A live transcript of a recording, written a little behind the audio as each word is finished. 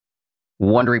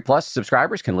Wondery Plus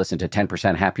subscribers can listen to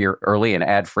 10% Happier early and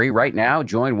ad-free right now.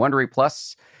 Join Wondery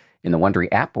Plus in the Wondery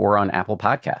app or on Apple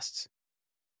Podcasts.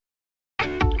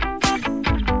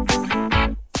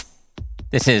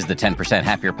 This is the 10%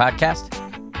 Happier podcast.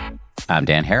 I'm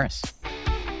Dan Harris.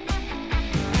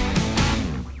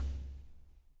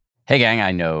 Hey, gang,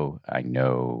 I know,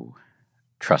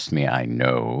 trust me, I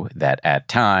know that at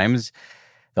times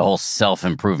the whole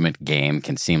self-improvement game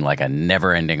can seem like a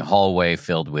never-ending hallway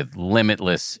filled with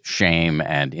limitless shame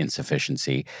and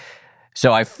insufficiency.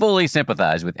 So I fully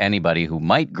sympathize with anybody who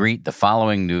might greet the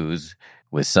following news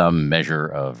with some measure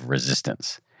of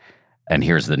resistance. And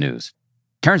here's the news.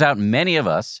 Turns out many of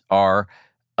us are,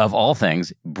 of all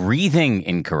things, breathing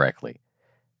incorrectly.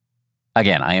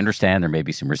 Again, I understand there may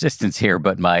be some resistance here,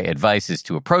 but my advice is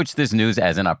to approach this news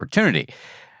as an opportunity.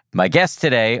 My guest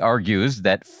today argues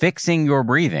that fixing your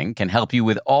breathing can help you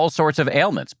with all sorts of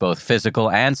ailments, both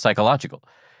physical and psychological.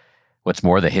 What's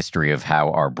more, the history of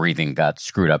how our breathing got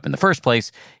screwed up in the first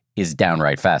place is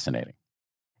downright fascinating.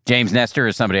 James Nestor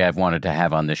is somebody I've wanted to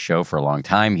have on this show for a long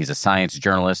time. He's a science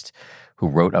journalist who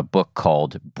wrote a book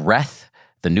called Breath,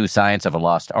 The New Science of a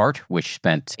Lost Art, which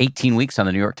spent 18 weeks on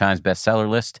the New York Times bestseller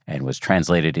list and was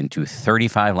translated into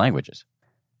 35 languages.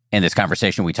 In this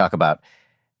conversation, we talk about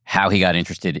how he got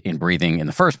interested in breathing in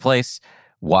the first place,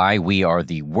 why we are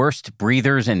the worst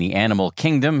breathers in the animal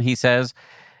kingdom, he says,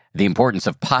 the importance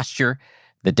of posture,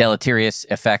 the deleterious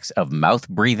effects of mouth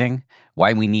breathing,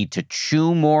 why we need to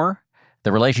chew more,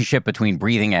 the relationship between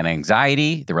breathing and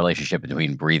anxiety, the relationship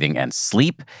between breathing and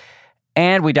sleep,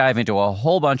 and we dive into a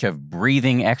whole bunch of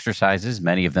breathing exercises,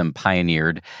 many of them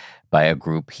pioneered by a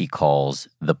group he calls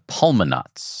the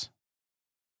Pulmonauts.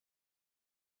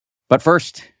 But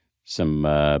first, some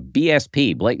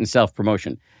BSP, blatant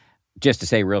self-promotion. Just to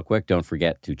say real quick, don't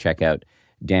forget to check out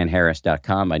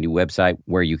danharris.com, my new website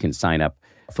where you can sign up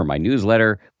for my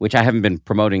newsletter, which I haven't been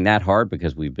promoting that hard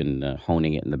because we've been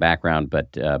honing it in the background,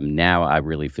 but now I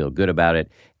really feel good about it.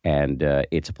 And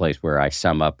it's a place where I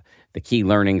sum up the key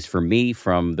learnings for me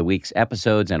from the week's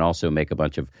episodes and also make a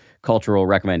bunch of cultural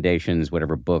recommendations,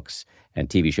 whatever books and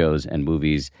TV shows and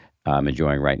movies I'm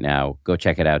enjoying right now. Go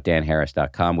check it out,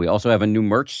 danharris.com. We also have a new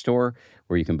merch store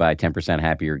where you can buy 10%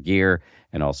 Happier gear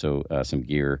and also some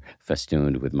gear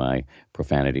festooned with my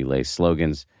profanity-laced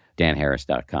slogans,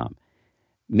 danharris.com.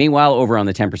 Meanwhile, over on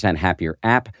the 10% Happier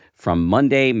app, from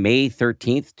Monday, May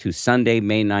 13th to Sunday,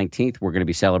 May 19th, we're going to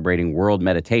be celebrating World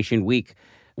Meditation Week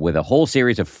with a whole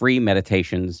series of free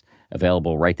meditations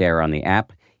available right there on the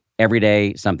app. Every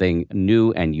day, something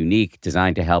new and unique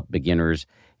designed to help beginners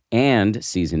and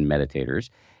seasoned meditators.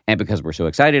 And because we're so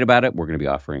excited about it, we're going to be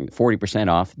offering 40%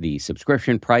 off the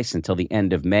subscription price until the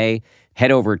end of May.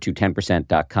 Head over to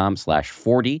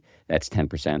 10%.com/40. That's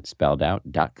 10% spelled out,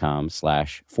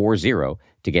 .com/40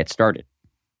 to get started.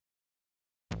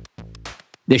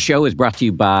 This show is brought to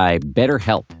you by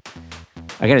BetterHelp.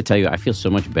 I got to tell you, I feel so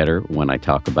much better when I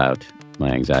talk about my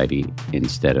anxiety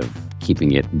instead of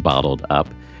keeping it bottled up.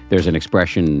 There's an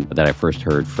expression that I first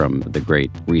heard from the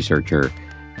great researcher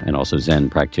and also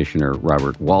Zen practitioner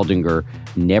Robert Waldinger,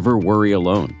 never worry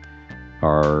alone.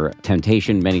 Our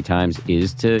temptation many times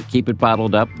is to keep it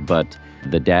bottled up, but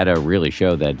the data really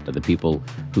show that the people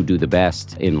who do the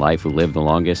best in life, who live the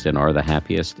longest and are the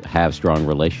happiest, have strong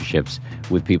relationships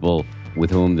with people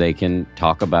with whom they can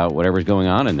talk about whatever's going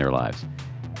on in their lives.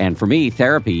 And for me,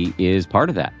 therapy is part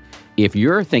of that. If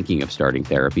you're thinking of starting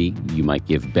therapy, you might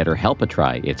give BetterHelp a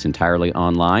try. It's entirely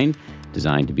online,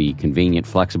 designed to be convenient,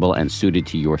 flexible, and suited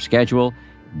to your schedule.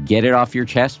 Get it off your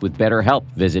chest with BetterHelp.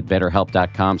 Visit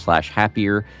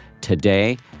betterhelp.com/happier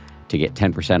today to get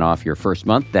 10% off your first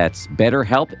month. That's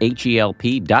BetterHelp,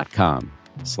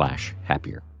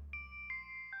 HELP.com/happier.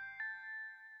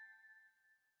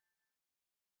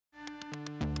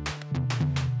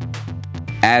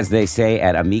 As they say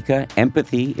at Amica,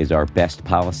 empathy is our best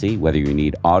policy. Whether you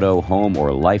need auto, home,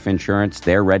 or life insurance,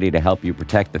 they're ready to help you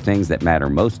protect the things that matter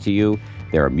most to you.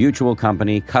 They're a mutual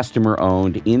company,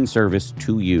 customer-owned, in service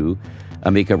to you.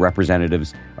 Amica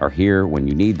representatives are here when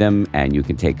you need them, and you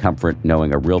can take comfort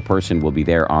knowing a real person will be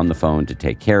there on the phone to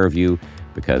take care of you,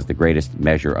 because the greatest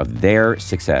measure of their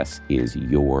success is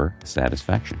your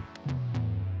satisfaction.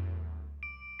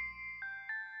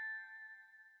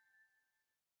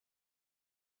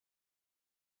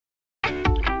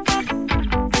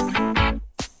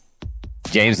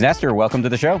 James Nestor, welcome to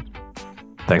the show.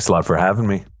 Thanks a lot for having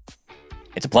me.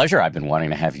 It's a pleasure. I've been wanting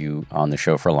to have you on the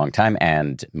show for a long time.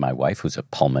 And my wife, who's a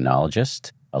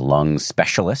pulmonologist, a lung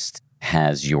specialist,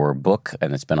 has your book,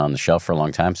 and it's been on the shelf for a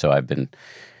long time. So I've been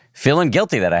feeling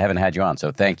guilty that I haven't had you on.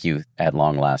 So thank you at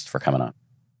long last for coming on.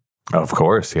 Of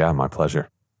course. Yeah, my pleasure.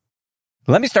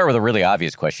 Let me start with a really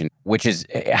obvious question, which is,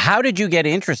 how did you get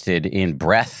interested in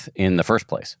breath in the first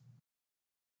place?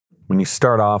 When you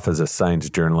start off as a science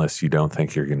journalist, you don't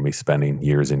think you're going to be spending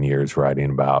years and years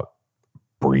writing about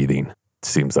breathing. It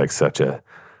seems like such a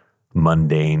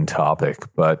mundane topic,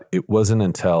 but it wasn't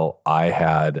until I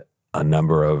had a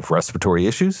number of respiratory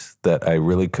issues that I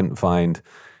really couldn't find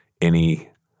any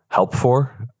help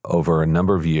for over a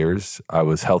number of years. I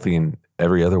was healthy in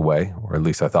every other way, or at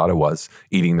least I thought I was,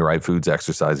 eating the right foods,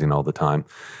 exercising all the time.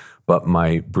 But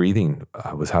my breathing,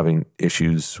 I was having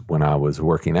issues when I was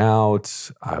working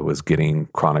out. I was getting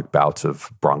chronic bouts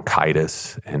of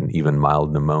bronchitis and even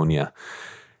mild pneumonia.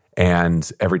 And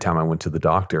every time I went to the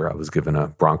doctor, I was given a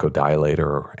bronchodilator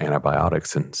or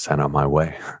antibiotics and sent on my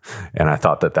way. And I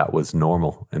thought that that was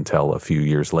normal until a few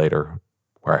years later,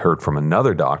 where I heard from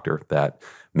another doctor that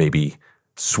maybe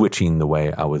switching the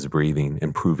way I was breathing,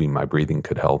 improving my breathing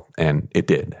could help. And it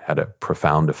did, had a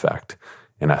profound effect.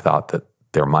 And I thought that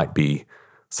there might be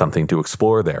something to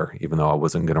explore there, even though I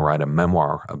wasn't going to write a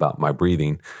memoir about my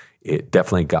breathing. It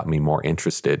definitely got me more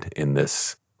interested in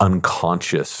this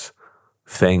unconscious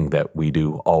thing that we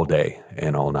do all day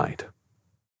and all night.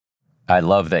 I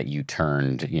love that you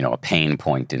turned, a pain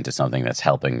point into something that's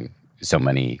helping so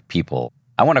many people.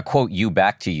 I want to quote you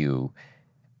back to you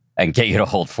and get you to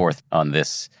hold forth on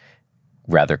this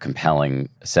rather compelling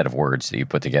set of words that you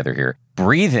put together here.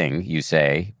 Breathing, you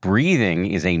say, breathing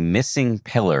is a missing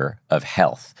pillar of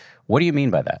health. What do you mean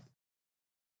by that?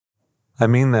 I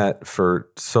mean that for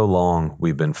so long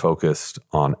we've been focused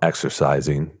on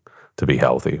exercising to be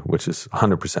healthy, which is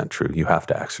 100% true. You have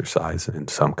to exercise in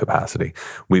some capacity.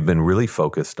 We've been really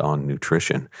focused on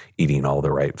nutrition, eating all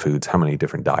the right foods. How many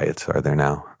different diets are there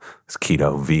now? It's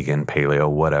keto, vegan, paleo,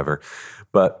 whatever.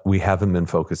 But we haven't been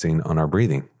focusing on our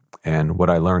breathing. And what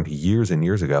I learned years and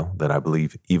years ago that I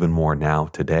believe even more now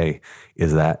today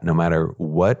is that no matter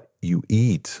what you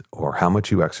eat or how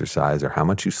much you exercise or how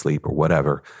much you sleep or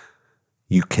whatever,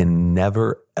 you can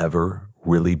never, ever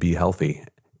really be healthy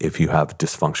if you have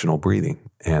dysfunctional breathing.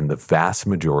 And the vast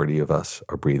majority of us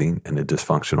are breathing in a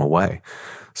dysfunctional way.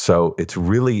 So it's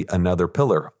really another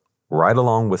pillar, right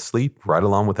along with sleep, right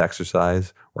along with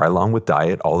exercise, right along with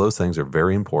diet. All those things are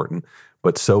very important,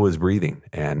 but so is breathing.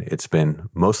 And it's been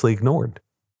mostly ignored.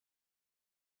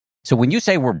 So when you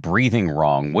say we're breathing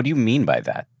wrong, what do you mean by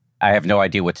that? I have no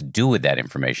idea what to do with that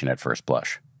information at first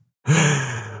blush.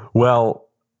 Well,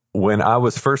 when I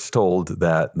was first told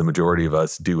that the majority of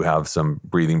us do have some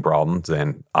breathing problems,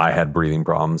 and I had breathing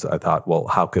problems, I thought, well,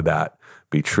 how could that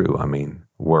be true? I mean,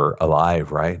 we're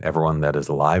alive, right? Everyone that is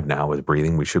alive now is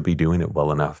breathing. We should be doing it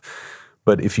well enough.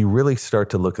 But if you really start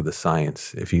to look at the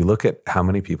science, if you look at how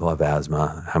many people have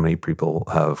asthma, how many people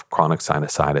have chronic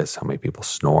sinusitis, how many people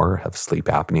snore, have sleep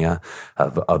apnea,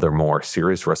 have other more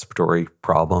serious respiratory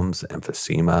problems,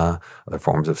 emphysema, other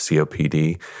forms of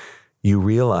COPD, you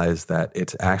realize that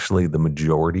it's actually the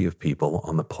majority of people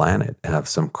on the planet have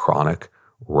some chronic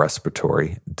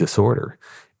respiratory disorder.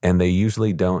 And they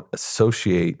usually don't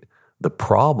associate the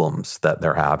problems that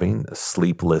they're having,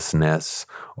 sleeplessness,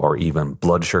 or even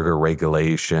blood sugar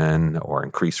regulation, or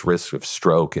increased risk of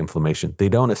stroke, inflammation. They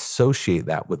don't associate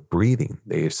that with breathing.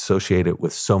 They associate it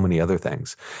with so many other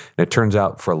things. And it turns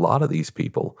out for a lot of these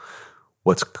people,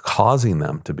 what's causing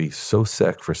them to be so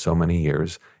sick for so many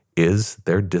years is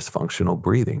their dysfunctional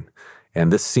breathing.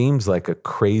 And this seems like a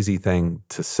crazy thing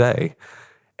to say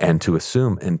and to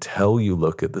assume until you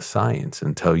look at the science,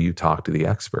 until you talk to the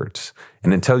experts,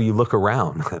 and until you look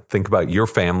around. Think about your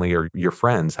family or your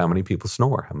friends. How many people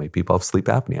snore? How many people have sleep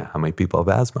apnea? How many people have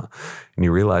asthma? And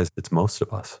you realize it's most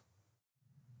of us.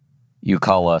 You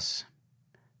call us,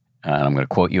 and I'm going to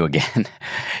quote you again,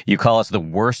 you call us the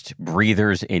worst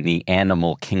breathers in the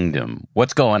animal kingdom.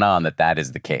 What's going on that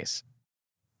is the case?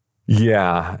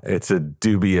 Yeah, it's a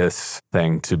dubious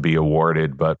thing to be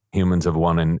awarded, but humans have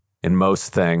won in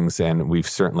most things, and we've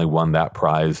certainly won that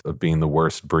prize of being the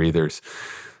worst breathers.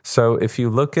 So if you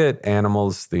look at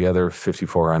animals, the other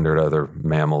 5,400 other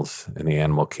mammals in the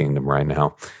animal kingdom right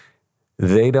now,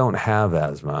 they don't have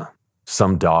asthma.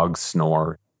 Some dogs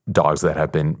snore. Dogs that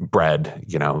have been bred,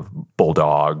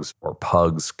 bulldogs or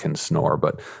pugs can snore,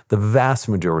 but the vast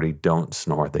majority don't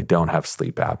snore. They don't have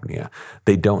sleep apnea.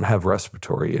 They don't have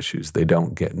respiratory issues. They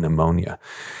don't get pneumonia.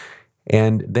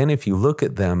 And then if you look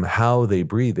at them, how they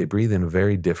breathe in a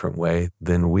very different way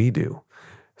than we do.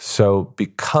 So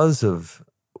because of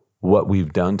what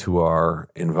we've done to our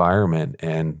environment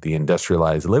and the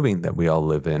industrialized living that we all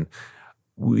live in,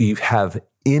 we have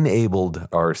enabled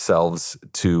ourselves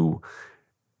to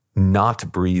not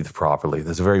breathe properly.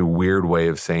 That's a very weird way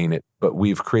of saying it, but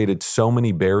we've created so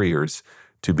many barriers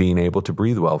to being able to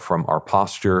breathe well, from our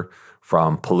posture,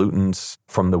 from pollutants,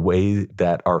 from the way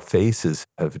that our faces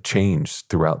have changed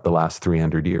throughout the last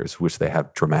 300 years, which they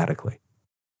have dramatically.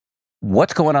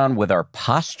 What's going on with our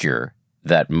posture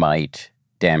that might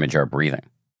damage our breathing?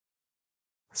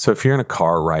 So if you're in a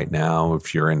car right now,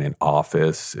 if you're in an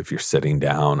office, if you're sitting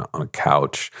down on a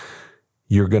couch,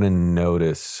 you're going to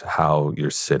notice how you're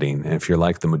sitting. And if you're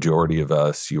like the majority of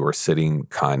us, you are sitting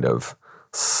kind of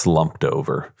slumped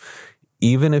over.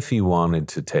 Even if you wanted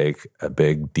to take a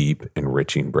big, deep,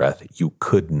 enriching breath, you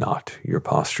could not. Your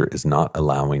posture is not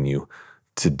allowing you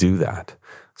to do that.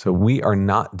 So we are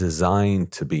not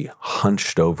designed to be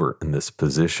hunched over in this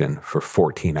position for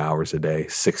 14 hours a day,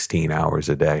 16 hours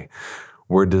a day.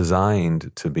 We're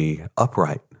designed to be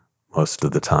upright most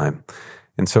of the time.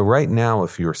 And so right now,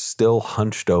 if you're still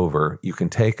hunched over, you can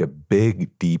take a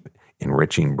big, deep,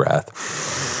 enriching breath.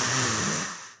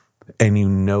 And you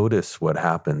notice what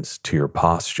happens to your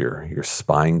posture. Your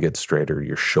spine gets straighter,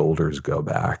 your shoulders go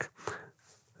back.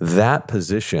 That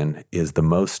position is the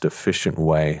most efficient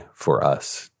way for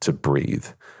us to breathe,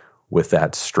 with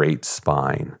that straight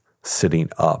spine, sitting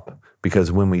up.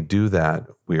 Because when we do that,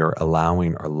 we are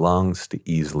allowing our lungs to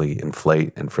easily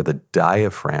inflate and for the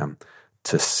diaphragm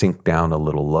to sink down a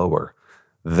little lower.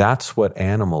 That's what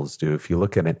animals do. If you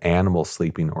look at an animal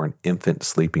sleeping or an infant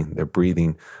sleeping, they're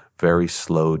breathing very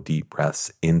slow, deep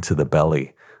breaths into the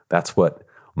belly. That's what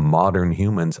modern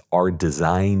humans are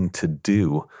designed to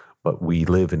do, but we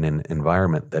live in an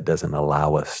environment that doesn't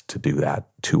allow us to do that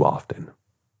too often.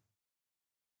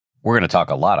 We're going to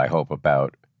talk a lot, I hope,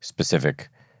 about specific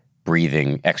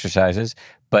breathing exercises.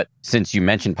 But since you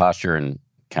mentioned posture and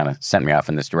kind of sent me off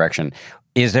in this direction,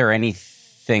 is there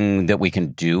anything that we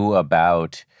can do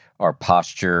about our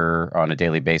posture on a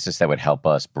daily basis that would help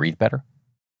us breathe better?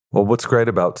 Well, what's great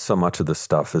about so much of this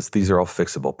stuff is these are all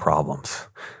fixable problems.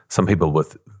 Some people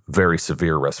with very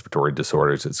severe respiratory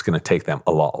disorders, it's going to take them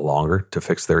a lot longer to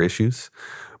fix their issues.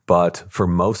 But for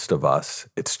most of us,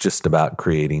 it's just about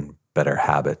creating better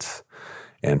habits.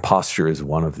 And posture is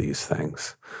one of these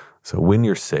things. So when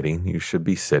you're sitting, you should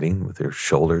be sitting with your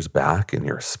shoulders back and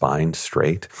your spine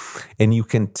straight. And you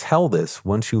can tell this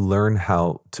once you learn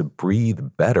how to breathe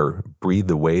better, breathe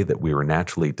the way that we were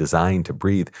naturally designed to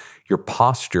breathe, your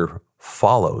posture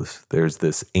follows. There's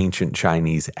this ancient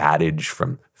Chinese adage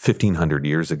from 1500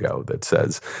 years ago that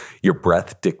says, your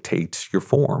breath dictates your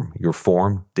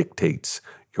form dictates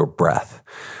your breath.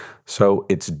 So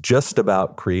it's just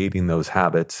about creating those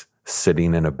habits,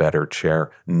 sitting in a better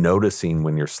chair, noticing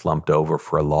when you're slumped over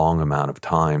for a long amount of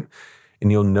time.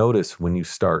 And you'll notice when you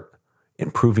start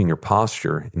improving your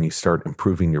posture and you start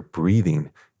improving your breathing,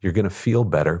 you're going to feel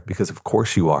better because of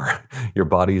course you are. Your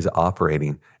body is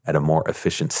operating at a more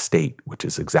efficient state, which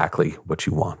is exactly what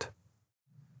you want.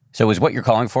 So is what you're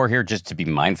calling for here just to be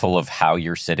mindful of how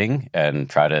you're sitting and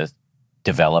try to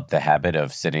develop the habit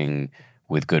of sitting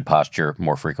with good posture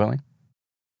more frequently?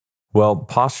 Well,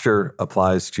 posture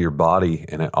applies to your body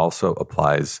and it also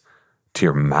applies to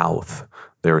your mouth.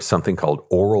 There is something called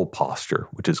oral posture,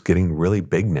 which is getting really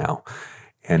big now.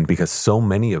 And because so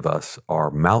many of us are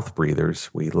mouth breathers,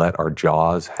 we let our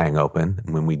jaws hang open.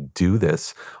 And when we do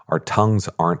this, our tongues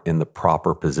aren't in the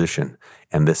proper position,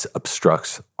 and this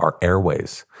obstructs our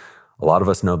airways. A lot of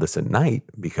us know this at night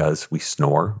because we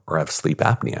snore or have sleep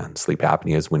apnea. And sleep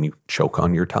apnea is when you choke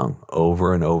on your tongue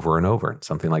over and over and over.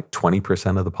 Something like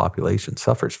 20% of the population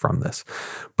suffers from this.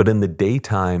 But in the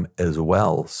daytime as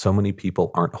well, so many people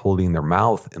aren't holding their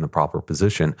mouth in the proper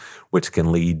position, which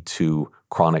can lead to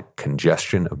chronic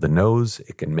congestion of the nose.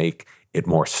 It can make it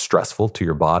more stressful to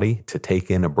your body to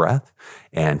take in a breath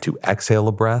and to exhale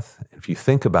a breath. If you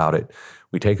think about it,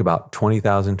 we take about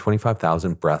 20,000,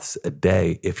 25,000 breaths a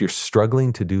day. If you're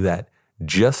struggling to do that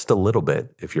just a little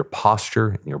bit, if your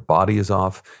posture in your body is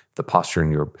off, the posture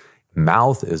in your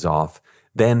mouth is off,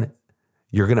 then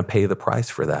you're going to pay the price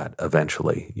for that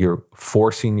eventually. You're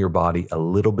forcing your body a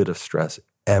little bit of stress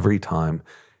every time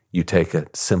you take a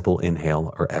simple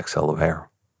inhale or exhale of air.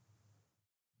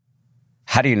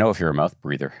 How do you know if you're a mouth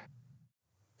breather?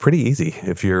 Pretty easy.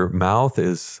 If your mouth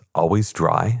is always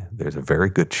dry, there's a very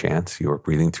good chance you are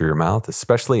breathing through your mouth,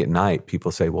 especially at night.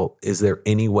 People say, well, is there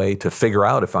any way to figure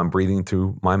out if I'm breathing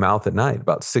through my mouth at night?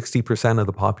 About 60% of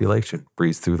the population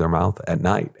breathes through their mouth at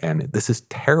night. And this is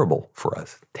terrible for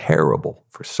us, terrible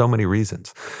for so many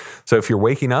reasons. So if you're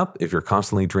waking up, if you're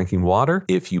constantly drinking water,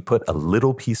 if you put a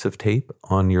little piece of tape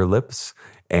on your lips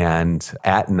and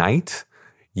at night,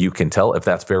 you can tell if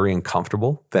that's very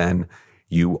uncomfortable, then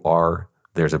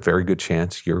there's a very good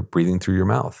chance you're breathing through your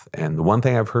mouth. And the one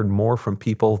thing I've heard more from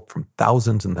people, from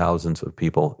thousands and thousands of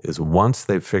people, is once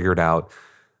they've figured out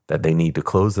that they need to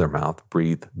close their mouth,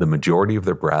 breathe the majority of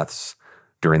their breaths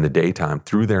during the daytime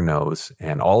through their nose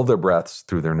and all their breaths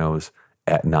through their nose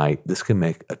at night, this can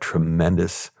make a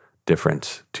tremendous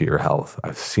difference to your health.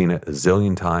 I've seen it a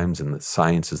zillion times, and the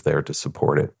science is there to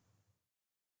support it.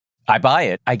 I buy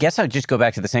it. I guess I'll just go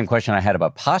back to the same question I had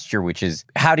about posture, which is,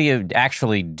 how do you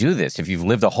actually do this? If you've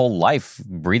lived a whole life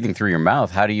breathing through your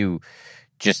mouth, how do you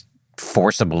just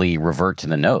forcibly revert to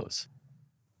the nose?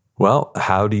 Well,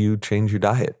 how do you change your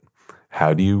diet?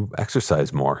 How do you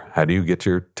exercise more? How do you get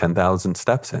your 10,000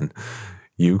 steps in?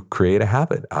 You create a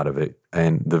habit out of it.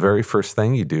 And the very first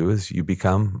thing you do is you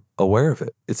become aware of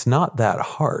it. It's not that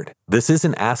hard. This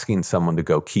isn't asking someone to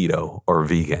go keto or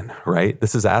vegan, right?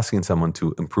 This is asking someone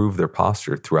to improve their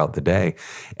posture throughout the day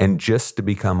and just to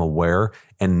become aware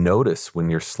and notice when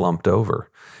you're slumped over.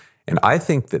 And I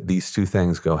think that these two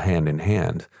things go hand in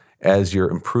hand. As you're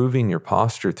improving your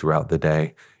posture throughout the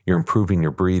day, you're improving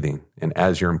your breathing. And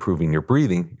as you're improving your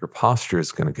breathing, your posture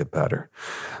is going to get better.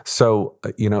 So,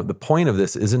 the point of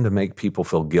this isn't to make people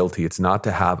feel guilty. It's not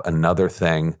to have another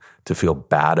thing to feel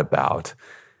bad about.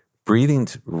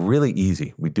 Breathing's really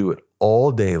easy. We do it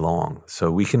all day long.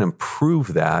 So we can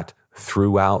improve that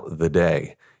throughout the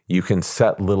day. You can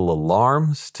set little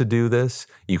alarms to do this.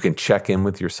 You can check in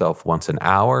with yourself once an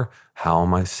hour. How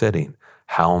am I sitting?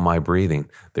 How am I breathing?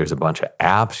 There's a bunch of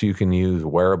apps you can use,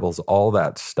 wearables, all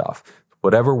that stuff.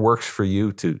 Whatever works for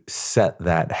you to set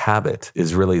that habit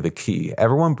is really the key.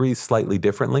 Everyone breathes slightly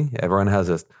differently. Everyone has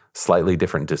a slightly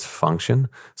different dysfunction.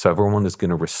 So everyone is going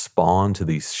to respond to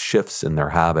these shifts in their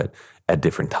habit at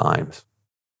different times.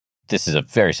 This is a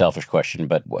very selfish question,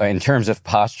 but in terms of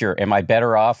posture, am I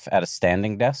better off at a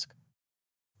standing desk?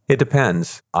 It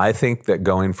depends. I think that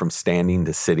going from standing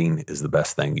to sitting is the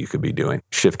best thing you could be doing.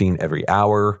 Shifting every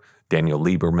hour. Daniel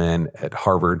Lieberman at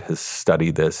Harvard has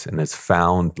studied this and has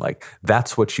found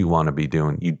that's what you want to be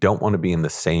doing. You don't want to be in the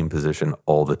same position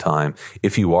all the time.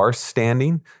 If you are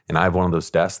standing, and I have one of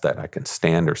those desks that I can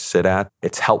stand or sit at,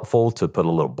 it's helpful to put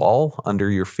a little ball under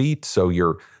your feet so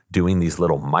you're doing these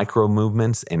little micro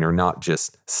movements and you're not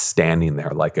just standing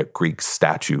there like a Greek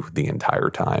statue the entire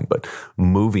time, but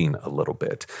moving a little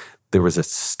bit. There was a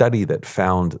study that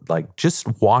found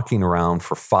just walking around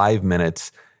for 5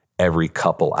 minutes every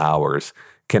couple hours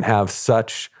can have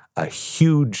such a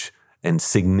huge and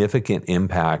significant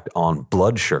impact on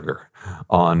blood sugar,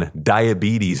 on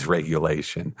diabetes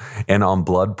regulation, and on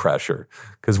blood pressure.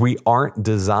 Because we aren't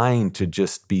designed to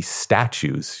just be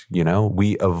statues,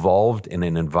 We evolved in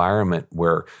an environment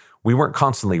where we weren't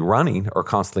constantly running or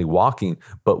constantly walking,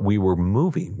 but we were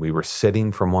moving. We were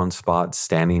sitting from one spot,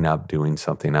 standing up, doing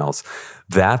something else.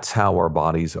 That's how our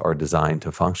bodies are designed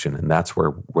to function, and that's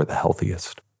where we're the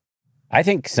healthiest. I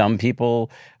think some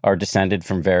people are descended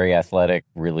from very athletic,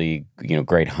 really,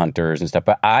 great hunters and stuff.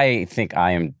 But I think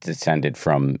I am descended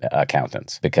from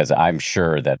accountants because I'm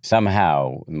sure that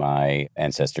somehow my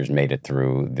ancestors made it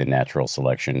through the natural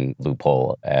selection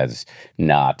loophole as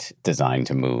not designed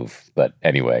to move. But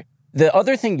anyway, the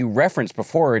other thing you referenced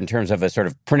before in terms of a sort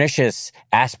of pernicious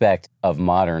aspect of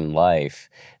modern life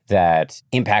that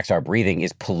impacts our breathing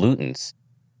is pollutants.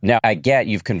 Now,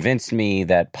 you've convinced me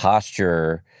that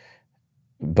posture,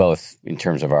 both in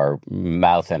terms of our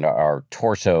mouth and our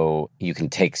torso, you can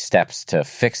take steps to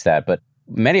fix that. But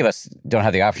many of us don't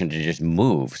have the option to just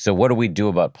move. So what do we do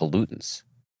about pollutants?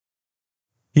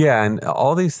 Yeah, and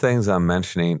all these things I'm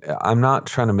mentioning, I'm not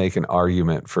trying to make an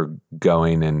argument for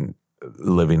going and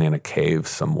living in a cave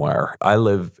somewhere. I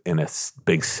live in a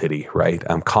big city, right?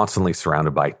 I'm constantly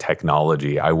surrounded by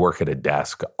technology. I work at a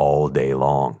desk all day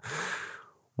long.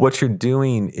 What you're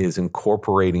doing is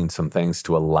incorporating some things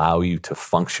to allow you to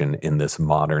function in this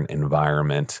modern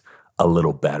environment a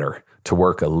little better, to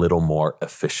work a little more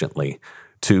efficiently,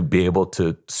 to be able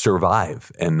to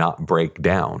survive and not break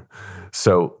down.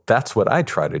 So that's what I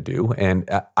try to do. And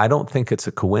I don't think it's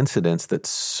a coincidence that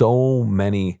so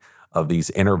many of these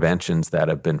interventions that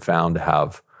have been found to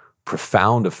have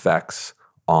profound effects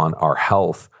on our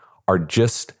health are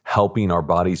just helping our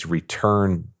bodies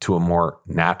return to a more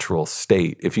natural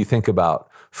state. If you think about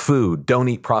food, don't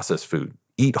eat processed food,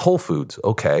 eat whole foods.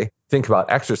 Okay. Think about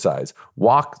exercise,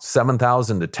 walk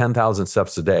 7,000 to 10,000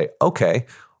 steps a day. Okay.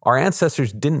 Our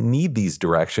ancestors didn't need these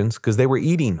directions because they were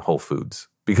eating whole foods,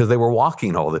 because they were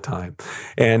walking all the time.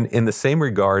 And in the same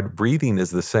regard, breathing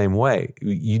is the same way.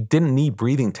 You didn't need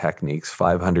breathing techniques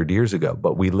 500 years ago,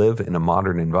 but we live in a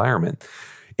modern environment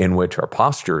in which our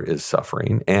posture is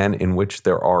suffering and in which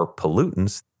there are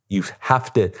pollutants. You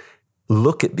have to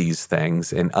look at these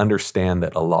things and understand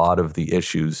that a lot of the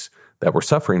issues that we're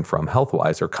suffering from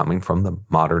health-wise are coming from the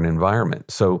modern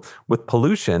environment. So with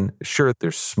pollution, sure,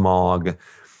 there's smog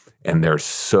and there's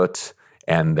soot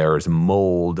and there's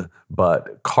mold.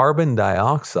 But carbon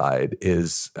dioxide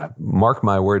is, mark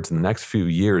my words, in the next few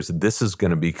years, this is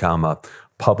going to become a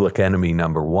public enemy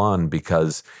number one,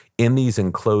 because in these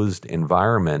enclosed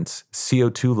environments,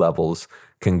 CO2 levels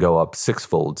can go up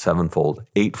sixfold, sevenfold,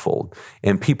 eightfold.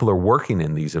 And people are working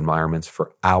in these environments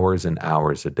for hours and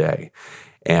hours a day.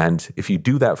 And if you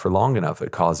do that for long enough,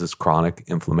 it causes chronic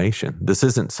inflammation. This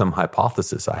isn't some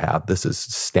hypothesis I have. This is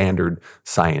standard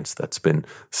science that's been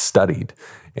studied.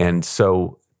 And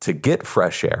so to get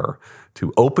fresh air,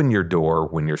 to open your door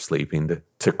when you're sleeping,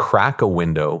 to crack a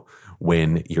window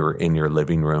when you're in your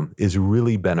living room is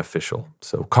really beneficial.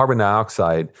 So carbon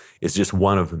dioxide is just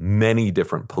one of many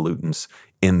different pollutants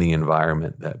in the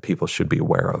environment that people should be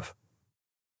aware of.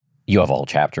 You have a whole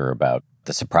chapter about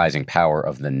the surprising power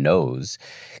of the nose.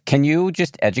 Can you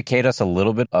just educate us a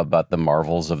little bit about the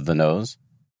marvels of the nose?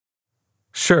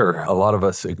 Sure. A lot of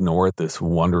us ignore this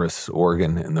wondrous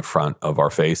organ in the front of our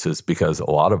faces because a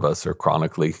lot of us are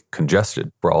chronically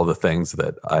congested for all the things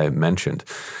that I mentioned.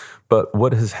 But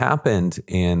what has happened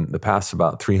in the past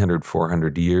about 300,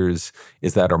 400 years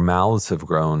is that our mouths have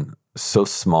grown so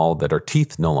small that our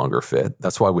teeth no longer fit.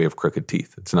 That's why we have crooked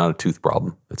teeth. It's not a tooth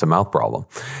problem. It's a mouth problem.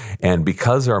 And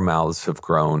because our mouths have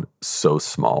grown so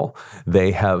small,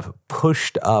 they have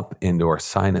pushed up into our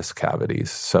sinus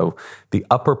cavities. So the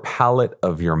upper palate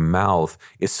of your mouth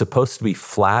is supposed to be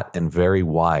flat and very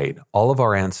wide. All of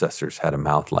our ancestors had a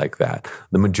mouth like that.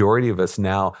 The majority of us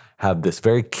now have this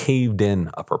very caved in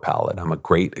upper palate. I'm a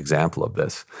great example of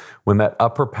this. When that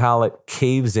upper palate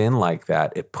caves in like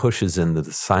that, it pushes into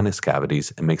the sinus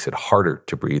cavities and makes it harder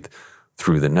to breathe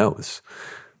through the nose.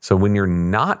 So when you're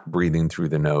not breathing through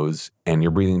the nose and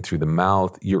you're breathing through the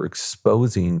mouth, you're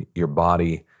exposing your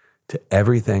body to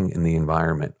everything in the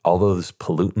environment. All those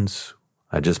pollutants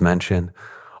I just mentioned,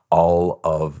 all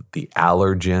of the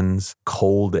allergens,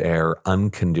 cold air,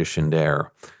 unconditioned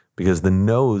air, because the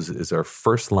nose is our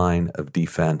first line of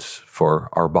defense for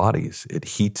our bodies. It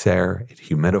heats air, it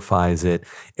humidifies it,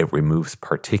 it removes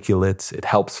particulates, it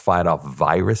helps fight off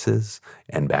viruses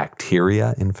and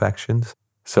bacteria infections.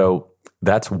 So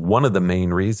that's one of the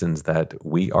main reasons that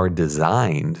we are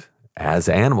designed as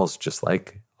animals, just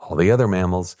like all the other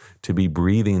mammals, to be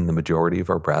breathing the majority of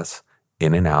our breaths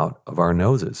in and out of our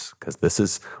noses, because this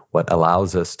is what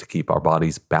allows us to keep our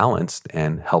bodies balanced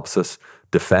and helps us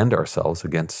defend ourselves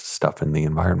against stuff in the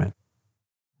environment.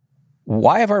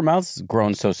 Why have our mouths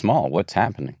grown so small? What's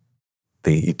happening?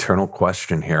 The eternal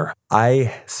question here.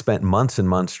 I spent months and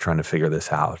months trying to figure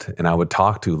this out, and I would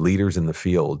talk to leaders in the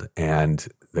field, and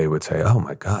they would say, "Oh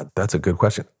my God, that's a good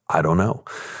question. I don't know."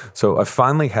 So I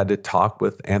finally had to talk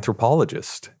with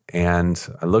anthropologists, and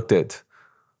I looked at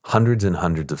hundreds and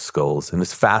hundreds of skulls, and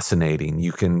it's fascinating.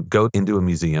 You can go into a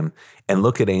museum and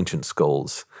look at ancient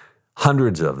skulls,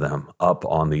 hundreds of them up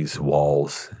on these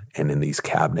walls and in these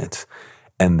cabinets,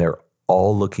 and they're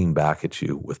all looking back at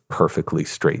you with perfectly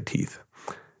straight teeth.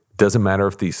 Doesn't matter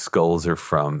if these skulls are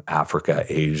from Africa,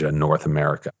 Asia, North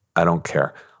America. I don't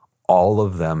care. All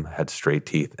of them had straight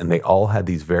teeth, and they all had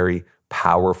these very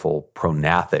powerful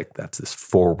prognathic, that's this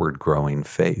forward-growing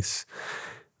face.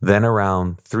 Then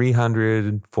around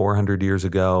 300, 400 years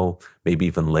ago, maybe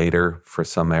even later for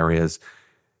some areas,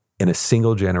 in a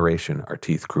single generation, our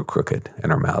teeth grew crooked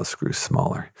and our mouths grew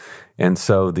smaller. And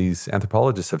so these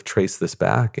anthropologists have traced this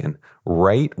back. And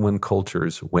right when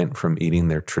cultures went from eating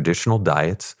their traditional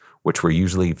diets, which were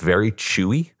usually very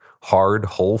chewy, hard,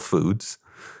 whole foods,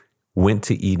 went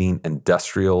to eating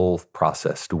industrial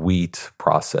processed wheat,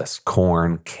 processed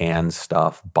corn, canned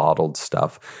stuff, bottled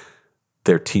stuff,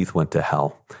 their teeth went to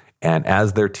hell. And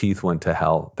as their teeth went to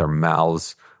hell, their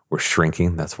mouths were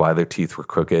shrinking. That's why their teeth were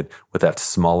crooked. With that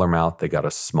smaller mouth, they got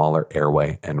a smaller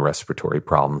airway, and respiratory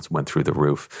problems went through the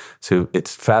roof. So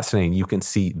it's fascinating. You can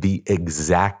see the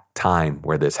exact time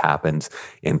where this happens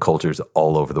in cultures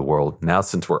all over the world. Now,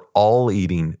 since we're all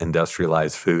eating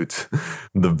industrialized foods,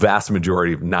 the vast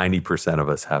majority of 90% of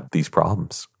us have these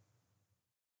problems.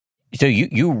 So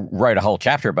you write a whole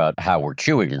chapter about how we're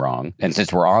chewing wrong. And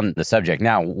since we're on the subject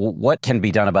now, what can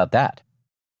be done about that?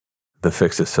 The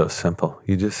fix is so simple.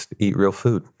 You just eat real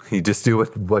food. You just do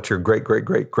what your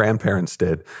great-great-great-grandparents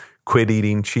did. Quit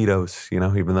eating Cheetos,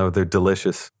 even though they're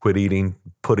delicious. Quit eating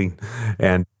pudding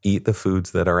and eat the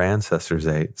foods that our ancestors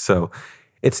ate. So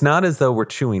it's not as though we're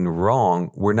chewing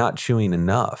wrong. We're not chewing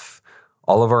enough.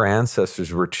 All of our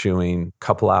ancestors were chewing a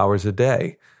couple hours a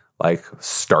day, like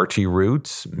starchy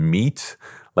roots, meat.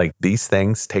 Like these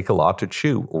things take a lot to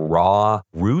chew. Raw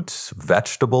roots,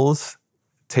 vegetables,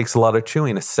 takes a lot of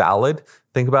chewing. A salad,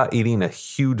 think about eating a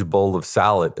huge bowl of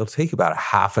salad. It'll take you about a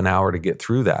half an hour to get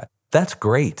through that. That's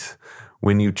great.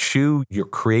 When you chew, you're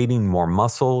creating more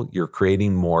muscle, you're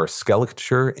creating more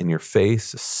skeleture in your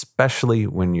face, especially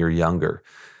when you're younger.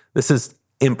 This is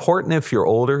important if you're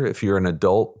older, if you're an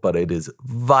adult, but it is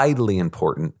vitally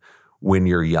important when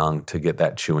you're young to get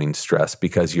that chewing stress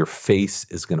because your face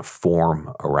is going to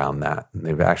form around that. And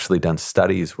they've actually done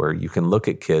studies where you can look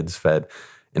at kids fed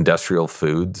industrial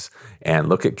foods and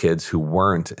look at kids who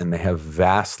weren't, and they have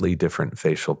vastly different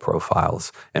facial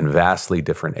profiles and vastly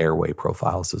different airway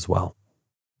profiles as well.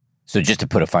 So just to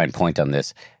put a fine point on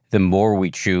this, the more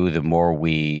we chew, the more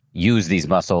we use these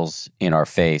muscles in our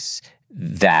face,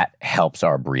 that helps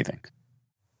our breathing.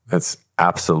 That's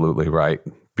absolutely right.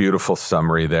 Beautiful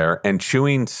summary there. And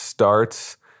chewing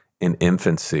starts in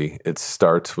infancy. It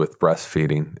starts with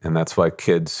breastfeeding. And that's why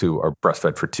kids who are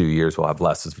breastfed for 2 years will have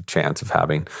less of a chance of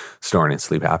having snoring and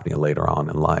sleep apnea later on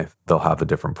in life. They'll have a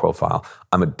different profile.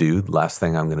 I'm a dude. Last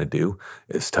thing I'm going to do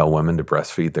is tell women to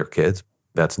breastfeed their kids.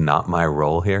 That's not my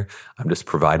role here. I'm just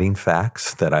providing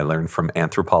facts that I learned from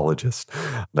anthropologists.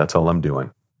 That's all I'm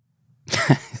doing.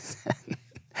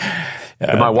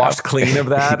 Am I washed clean of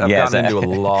that? I've gotten into a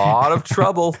lot of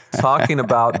trouble talking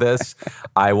about this.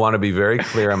 I want to be very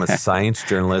clear. I'm a science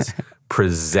journalist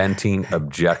presenting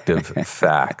objective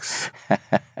facts.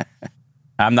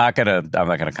 I'm not gonna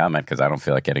comment because I don't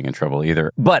feel like getting in trouble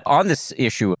either. But on this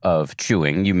issue of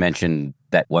chewing, you mentioned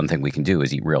that one thing we can do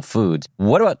is eat real foods.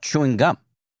 What about chewing gum?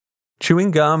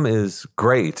 Chewing gum is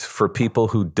great for people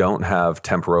who don't have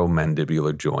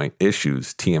temporomandibular joint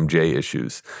issues, TMJ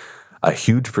issues. A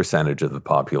huge percentage of the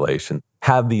population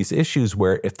have these issues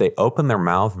where if they open their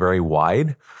mouth very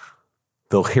wide,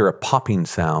 they'll hear a popping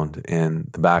sound in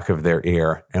the back of their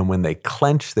ear. And when they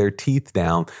clench their teeth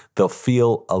down, they'll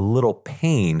feel a little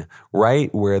pain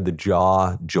right where the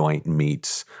jaw joint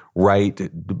meets, right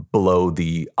below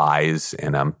the eyes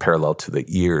and parallel to the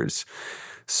ears.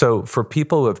 So for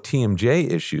people who have TMJ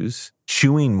issues,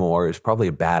 chewing more is probably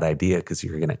a bad idea because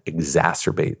you're going to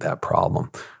exacerbate that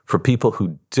problem. For people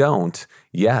who don't,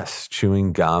 yes,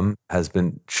 chewing gum has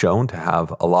been shown to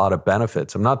have a lot of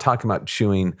benefits. I'm not talking about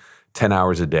chewing 10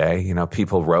 hours a day. You know,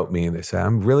 people wrote me and they say,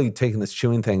 I'm really taking this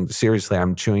chewing thing seriously.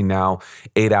 I'm chewing now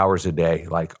 8 hours a day,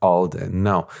 like all day.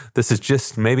 No, this is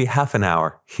just maybe half an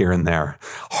hour here and there.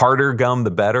 Harder gum,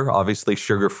 the better. Obviously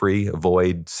sugar-free,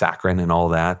 avoid saccharin and all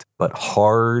that, but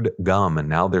hard gum. And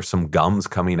now there's some gums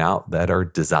coming out that are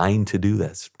designed to do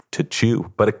this, to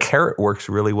chew. But a carrot works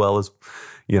really well as,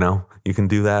 you can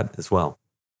do that as well.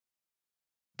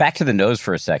 Back to the nose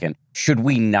for a second. Should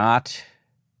we not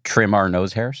trim our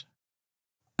nose hairs?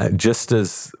 Just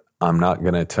as I'm not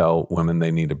going to tell women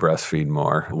they need to breastfeed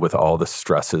more with all the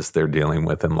stresses they're dealing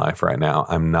with in life right now,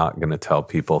 I'm not going to tell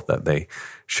people that they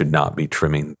should not be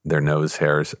trimming their nose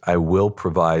hairs. I will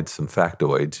provide some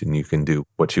factoids, and you can do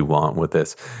what you want with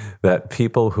this, that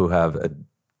people who have a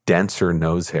denser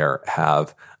nose hair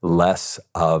have less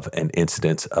of an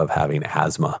incidence of having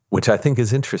asthma, which I think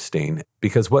is interesting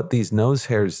because what these nose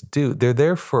hairs do, they're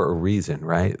there for a reason,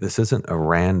 right? This isn't a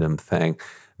random thing.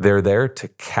 They're there to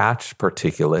catch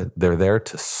particulate. They're there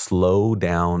to slow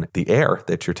down the air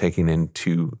that you're taking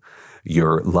into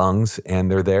your lungs, and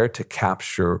they're there to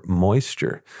capture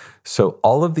moisture. So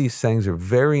all of these things are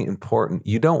very important.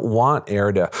 You don't want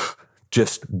air to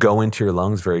just go into your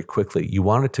lungs very quickly. You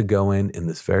want it to go in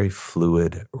this very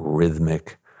fluid,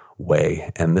 rhythmic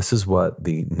way. And this is what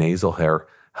the nasal hair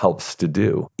helps to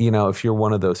do. If you're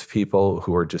one of those people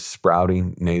who are just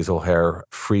sprouting nasal hair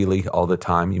freely all the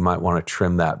time, you might want to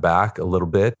trim that back a little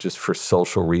bit just for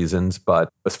social reasons. But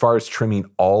as far as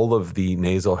trimming all of the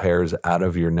nasal hairs out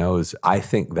of your nose, I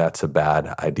think that's a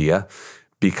bad idea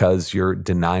because you're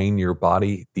denying your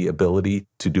body the ability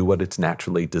to do what it's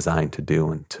naturally designed to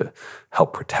do and to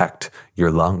help protect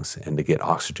your lungs and to get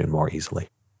oxygen more easily.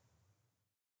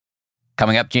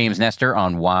 Coming up, James Nestor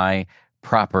on why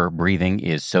proper breathing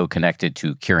is so connected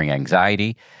to curing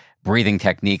anxiety, breathing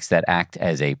techniques that act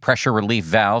as a pressure relief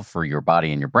valve for your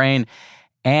body and your brain,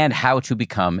 and how to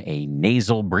become a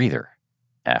nasal breather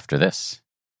after this.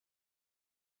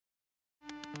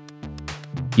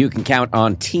 You can count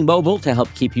on T-Mobile to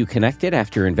help keep you connected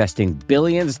after investing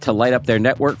billions to light up their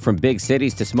network from big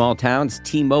cities to small towns.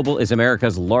 T-Mobile is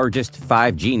America's largest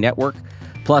 5G network.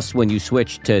 Plus, when you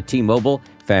switch to T-Mobile,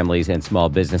 families and small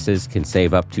businesses can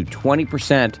save up to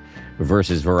 20%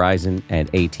 versus Verizon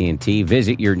and AT&T.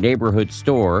 Visit your neighborhood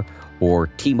store or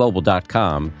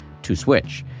T-Mobile.com to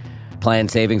switch. Plan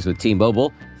savings with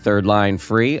T-Mobile. Third line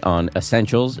free on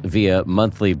essentials via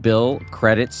monthly bill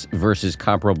credits versus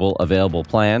comparable available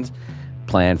plans.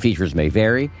 Plan features may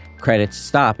vary. Credits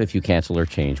stop if you cancel or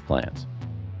change plans.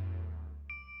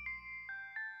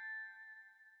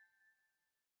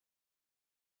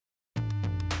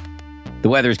 The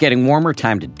weather's getting warmer,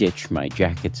 time to ditch my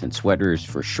jackets and sweaters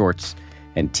for shorts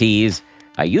and tees.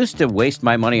 I used to waste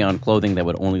my money on clothing that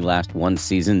would only last one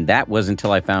season. That was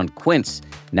until I found Quince.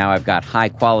 Now I've got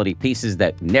high-quality pieces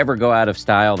that never go out of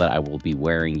style that I will be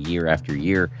wearing year after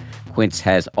year. Quince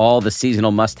has all the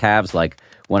seasonal must-haves like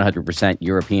 100%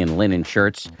 European linen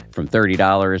shirts from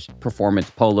 $30, performance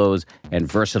polos, and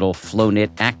versatile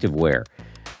flow-knit activewear.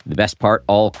 The best part,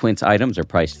 all Quince items are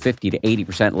priced 50 to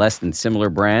 80% less than similar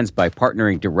brands. By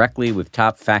partnering directly with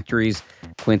top factories,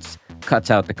 Quince cuts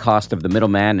out the cost of the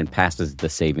middleman and passes the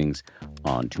savings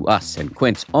on to us. And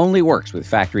Quince only works with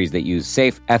factories that use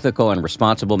safe, ethical, and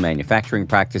responsible manufacturing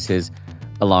practices,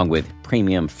 along with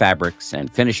premium fabrics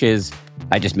and finishes.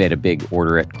 I just made a big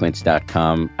order at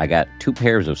quince.com. I got 2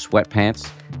 pairs of sweatpants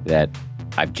that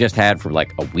I've just had for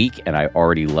like a week, and I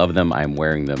already love them. I'm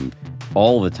wearing them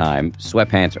all the time.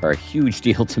 Sweatpants are a huge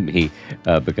deal to me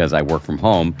because I work from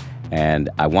home, and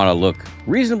I want to look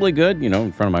reasonably good,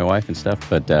 in front of my wife and stuff,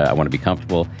 but I want to be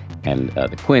comfortable, and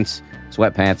the Quince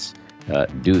sweatpants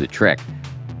do the trick.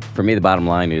 For me, the bottom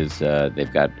line is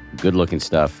they've got good-looking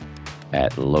stuff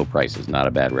at low prices. Not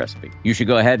a bad recipe. You should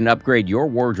go ahead and upgrade your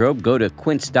wardrobe. Go to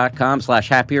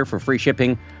quince.com/happier for free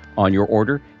shipping on your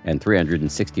order and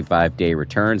 365-day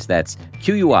returns. That's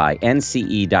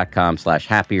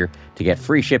QUINCE.com/happier to get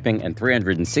free shipping and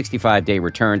 365-day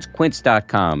returns.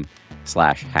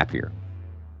 Quince.com/happier.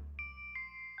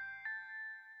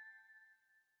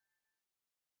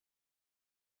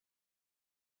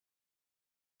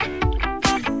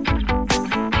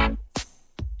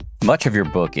 Much of your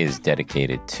book is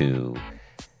dedicated to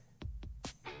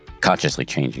consciously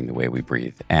changing the way we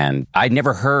breathe. And I'd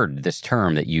never heard this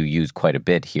term that you use quite a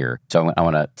bit here. So I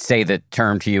want to say the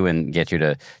term to you and get you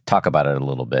to talk about it a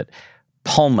little bit.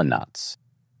 Pulmonauts.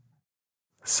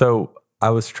 So I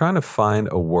was trying to find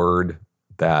a word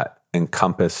that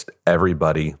encompassed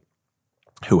everybody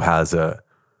who has a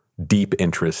deep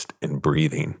interest in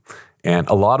breathing. And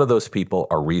a lot of those people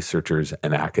are researchers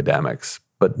and academics,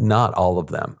 but not all of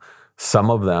them. Some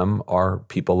of them are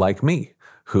people like me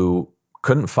who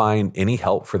couldn't find any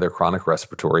help for their chronic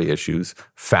respiratory issues,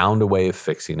 found a way of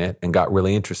fixing it, and got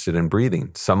really interested in breathing.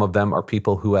 Some of them are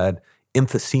people who had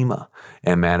emphysema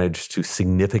and managed to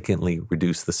significantly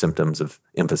reduce the symptoms of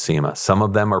emphysema. Some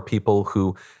of them are people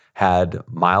who had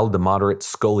mild to moderate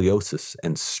scoliosis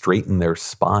and straightened their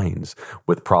spines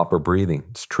with proper breathing.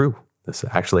 It's true. This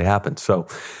actually happened. So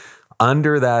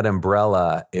under that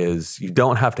umbrella is you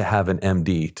don't have to have an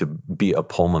MD to be a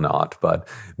pulmonaut, but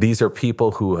these are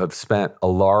people who have spent a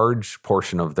large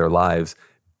portion of their lives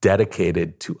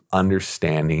dedicated to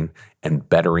understanding and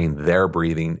bettering their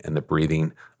breathing and the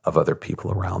breathing of other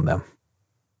people around them.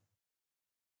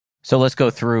 So let's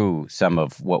go through some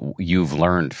of what you've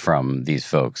learned from these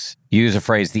folks. You use a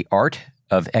phrase, the art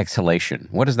of exhalation.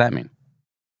 What does that mean?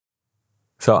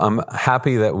 So I'm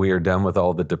happy that we are done with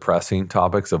all the depressing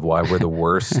topics of why we're the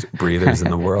worst breathers in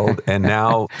the world. And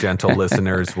now, gentle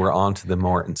listeners, we're on to the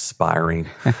more inspiring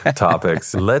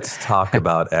topics. Let's talk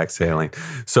about exhaling.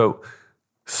 So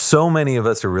many of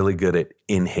us are really good at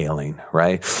inhaling,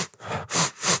 right?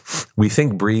 We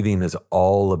think breathing is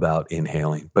all about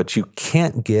inhaling, but you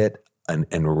can't get an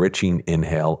enriching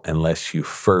inhale unless you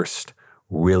first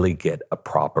really get a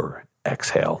proper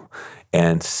exhale.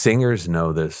 And singers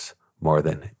know this more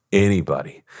than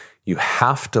anybody. You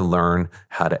have to learn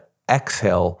how to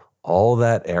exhale all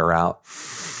that air out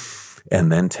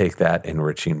and then take that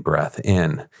enriching breath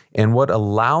in. And what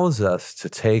allows us to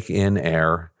take in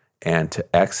air and to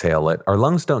exhale it, our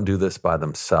lungs don't do this by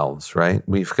themselves, right?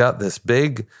 We've got this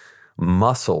big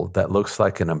muscle that looks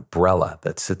like an umbrella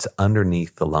that sits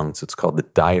underneath the lungs. It's called the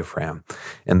diaphragm.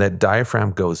 And that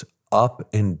diaphragm goes up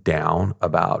and down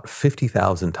about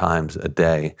 50,000 times a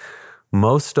day.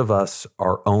 Most of us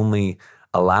are only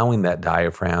allowing that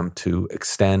diaphragm to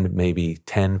extend maybe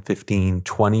 10, 15,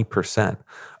 20%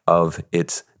 of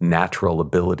its natural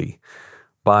ability.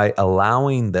 By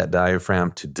allowing that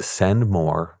diaphragm to descend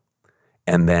more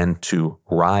and then to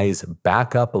rise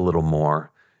back up a little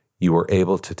more, you are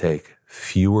able to take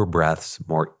fewer breaths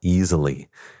more easily.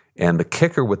 And the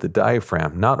kicker with the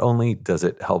diaphragm, not only does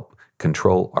it help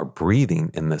control our breathing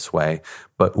in this way,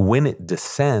 but when it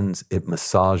descends, it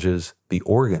massages the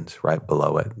organs right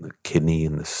below it, the kidney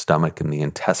and the stomach and the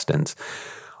intestines.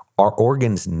 Our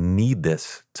organs need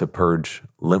this to purge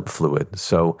lymph fluid.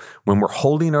 So when we're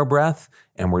holding our breath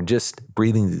and we're just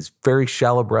breathing these very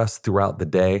shallow breaths throughout the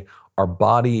day, our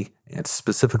body and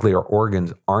specifically our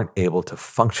organs aren't able to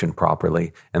function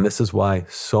properly. And this is why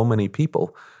so many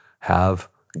people have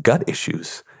gut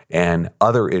issues and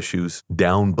other issues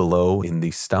down below in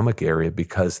the stomach area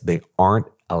because they aren't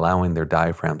allowing their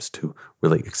diaphragms to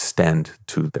really extend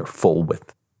to their full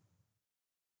width.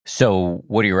 So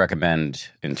what do you recommend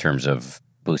in terms of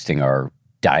boosting our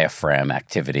diaphragm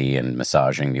activity and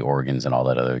massaging the organs and all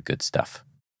that other good stuff?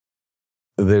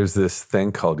 There's this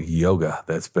thing called yoga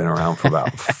that's been around for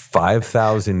about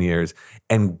 5,000 years.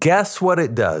 And guess what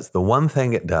it does? The one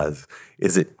thing it does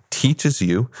is it teaches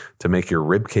you to make your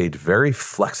rib cage very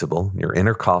flexible, your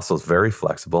intercostals very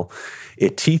flexible.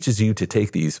 It teaches you to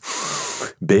take these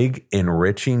big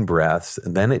enriching breaths,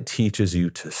 and then it teaches you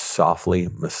to softly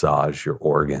massage your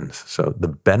organs. So the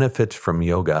benefits from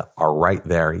yoga are right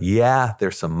there. Yeah,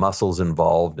 there's some muscles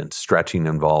involved and stretching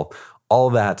involved. All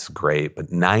that's great, but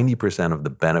 90% of the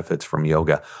benefits from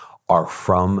yoga are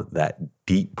from that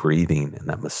deep breathing and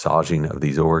that massaging of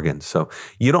these organs. So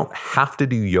you don't have to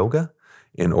do yoga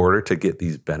in order to get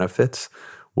these benefits.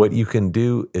 What you can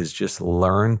do is just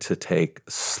learn to take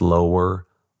slower,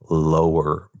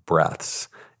 lower breaths.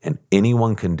 And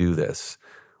anyone can do this.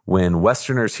 When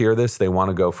Westerners hear this, they want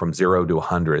to go from 0 to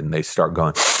 100 and they start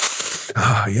going,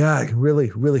 oh, yeah, I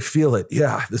really, really feel it.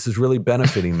 Yeah, this is really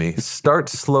benefiting me. Start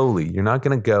slowly. You're not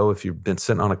going to go, if you've been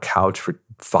sitting on a couch for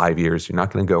 5 years, you're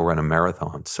not going to go run a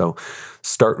marathon. So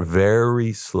start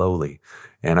very slowly.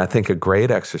 And I think a great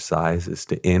exercise is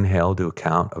to inhale to a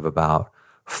count of about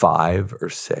 5 or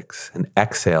 6 and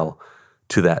exhale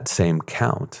to that same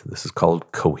count. This is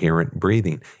called coherent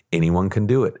breathing. Anyone can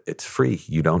do it. It's free.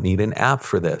 You don't need an app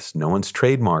for this. No one's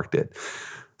trademarked it.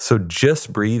 So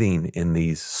just breathing in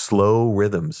these slow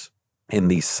rhythms, in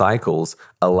these cycles,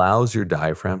 allows your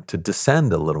diaphragm to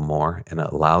descend a little more and it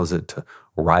allows it to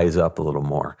rise up a little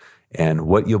more. And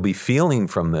what you'll be feeling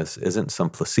from this isn't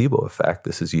some placebo effect.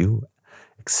 This is you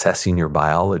accessing your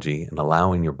biology and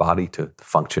allowing your body to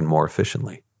function more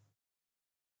efficiently.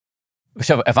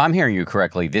 So if I'm hearing you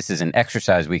correctly, this is an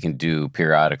exercise we can do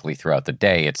periodically throughout the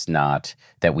day. It's not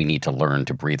that we need to learn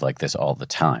to breathe like this all the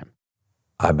time.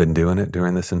 I've been doing it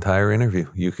during this entire interview.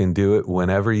 You can do it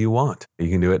whenever you want. You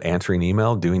can do it answering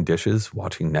email, doing dishes,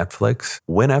 watching Netflix,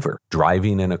 whenever,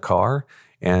 driving in a car.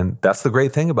 And that's the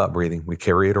great thing about breathing. We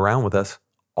carry it around with us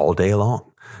all day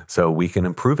long. So we can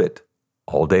improve it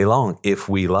all day long if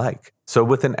we like. So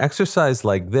with an exercise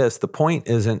like this, the point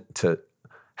isn't to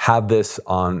have this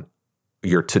on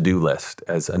your to-do list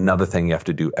as another thing you have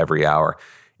to do every hour.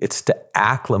 It's to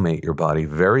acclimate your body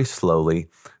very slowly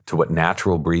to what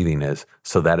natural breathing is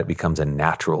so that it becomes a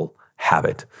natural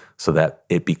habit, so that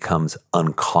it becomes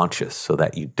unconscious, so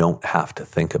that you don't have to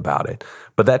think about it.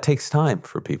 But that takes time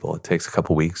for people. It takes a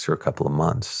couple weeks or a couple of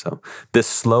months. So this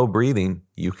slow breathing,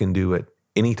 you can do it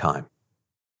anytime.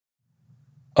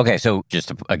 Okay, so just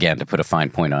to put a fine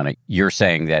point on it, you're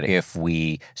saying that if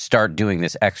we start doing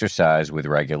this exercise with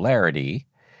regularity,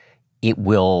 it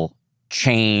will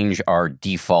change our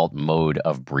default mode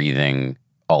of breathing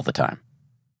all the time.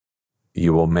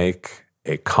 You will make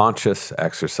a conscious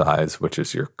exercise, which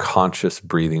is your conscious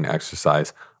breathing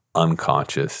exercise,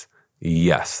 unconscious.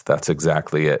 Yes, that's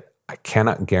exactly it. I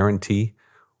cannot guarantee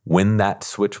when that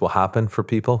switch will happen for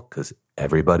people because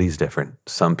everybody's different.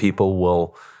 Some people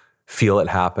will feel it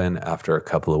happen after a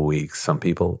couple of weeks, some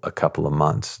people a couple of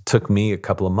months. It took me a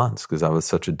couple of months because I was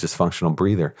such a dysfunctional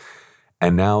breather.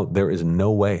 And now there is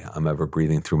no way I'm ever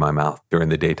breathing through my mouth during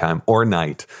the daytime or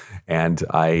night. And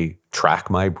I track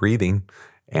my breathing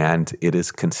and it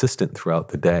is consistent throughout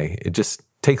the day. It just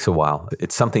takes a while.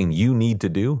 It's something you need to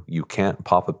do. You can't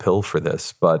pop a pill for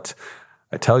this, but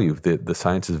I tell you, the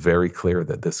science is very clear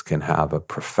that this can have a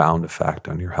profound effect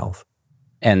on your health.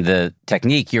 And the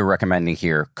technique you're recommending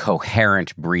here,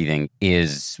 coherent breathing,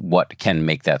 is what can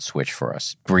make that switch for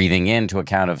us. Breathing in to a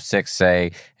count of 6,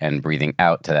 say, and breathing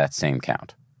out to that same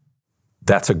count.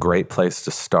 That's a great place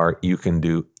to start. You can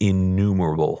do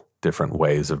innumerable different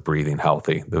ways of breathing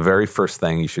healthy. The very first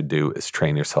thing you should do is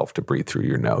train yourself to breathe through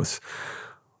your nose.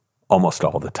 Almost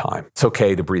all the time. It's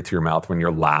okay to breathe through your mouth when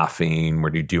you're laughing,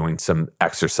 when you're doing some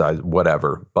exercise,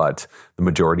 whatever, but the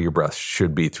majority of your breath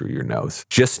should be through your nose.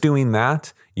 Just doing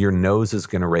that, your nose is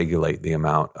going to regulate the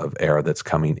amount of air that's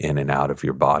coming in and out of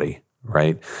your body,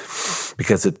 right?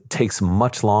 Because it takes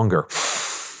much longer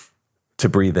to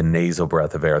breathe a nasal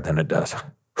breath of air than it does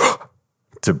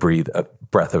to breathe a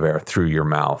breath of air through your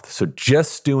mouth. So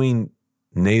just doing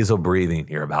nasal breathing,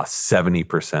 you're about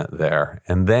 70% there.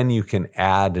 And then you can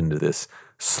add into this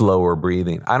slower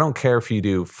breathing. I don't care if you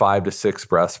do 5 to 6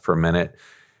 breaths per minute.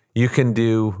 You can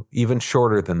do even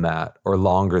shorter than that or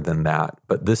longer than that.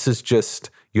 But this is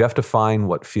just, you have to find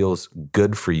what feels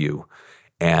good for you.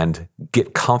 and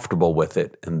get comfortable with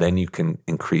it. And then you can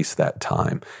increase that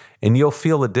time. And you'll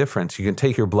feel a difference. You can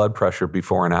take your blood pressure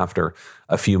before and after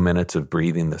a few minutes of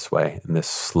breathing this way, in this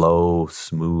slow,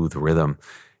 smooth rhythm,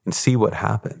 and see what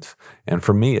happens. And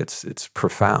for me, it's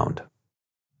profound.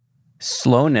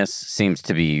 Slowness seems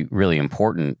to be really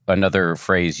important. Another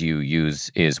phrase you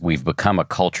use is we've become a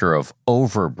culture of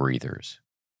over-breathers.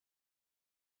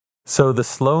 So the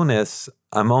slowness,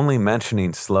 I'm only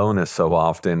mentioning slowness so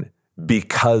often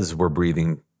because we're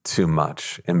breathing too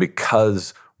much and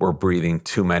because we're breathing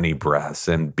too many breaths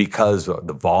and because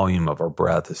the volume of our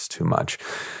breath is too much.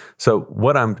 So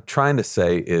what I'm trying to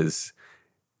say is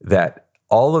that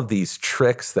all of these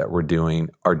tricks that we're doing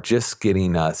are just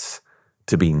getting us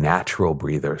to be natural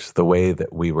breathers, the way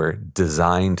that we were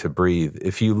designed to breathe.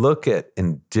 If you look at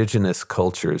indigenous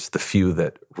cultures, the few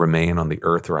that remain on the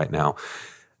earth right now,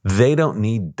 they don't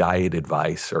need diet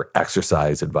advice or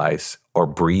exercise advice or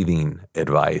breathing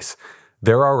advice.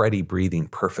 They're already breathing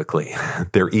perfectly.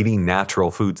 They're eating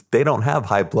natural foods. They don't have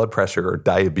high blood pressure or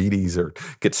diabetes or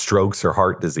get strokes or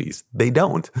heart disease. They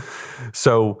don't.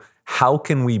 So how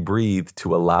can we breathe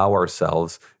to allow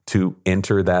ourselves to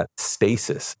enter that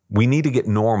stasis? We need to get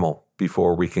normal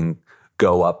before we can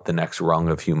go up the next rung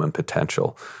of human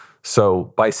potential.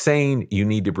 So by saying you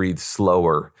need to breathe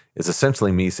slower is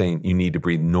essentially me saying you need to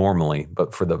breathe normally.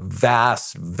 But for the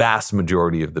vast, vast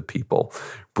majority of the people,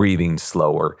 breathing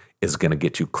slower is going to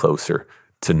get you closer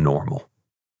to normal.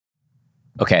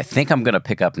 Okay, I think I'm going to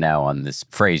pick up now on this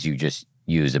phrase you just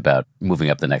used about moving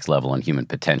up the next level in human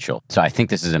potential. So I think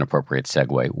this is an appropriate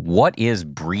segue. What is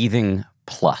Breathing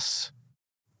Plus?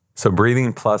 So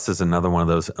Breathing Plus is another one of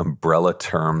those umbrella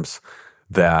terms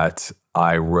that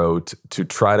I wrote to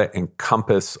try to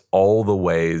encompass all the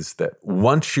ways that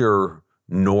once you're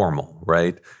normal,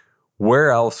 right,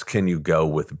 where else can you go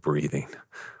with breathing?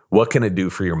 What can it do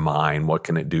for your mind? What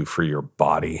can it do for your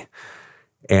body?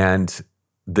 And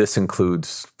this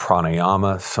includes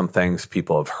pranayama, some things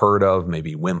people have heard of,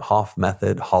 maybe Wim Hof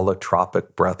method,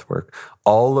 holotropic breathwork,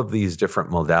 all of these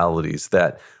different modalities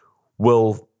that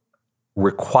will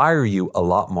require you a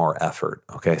lot more effort,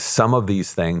 okay? Some of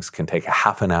these things can take a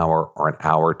half an hour or an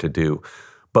hour to do,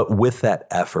 but with that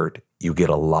effort, you get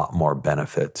a lot more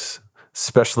benefits,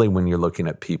 especially when you're looking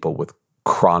at people with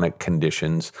chronic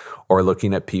conditions or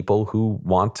looking at people who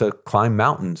want to climb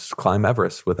mountains, climb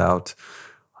Everest without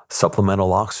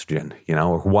supplemental oxygen,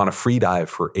 or want to free dive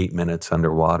for 8 minutes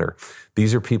underwater.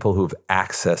 These are people who've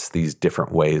accessed these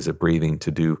different ways of breathing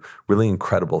to do really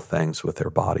incredible things with their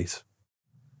bodies.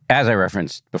 As I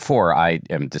referenced before, I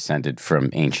am descended from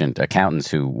ancient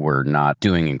accountants who were not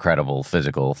doing incredible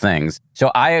physical things. So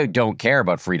I don't care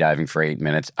about freediving for 8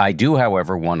 minutes. I do,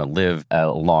 however, want to live a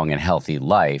long and healthy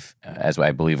life, as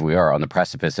I believe we are on the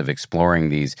precipice of exploring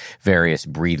these various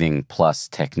breathing plus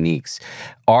techniques.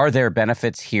 Are there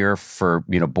benefits here for,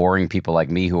 boring people like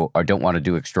me who don't want to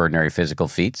do extraordinary physical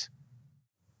feats?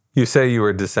 You say you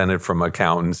were descended from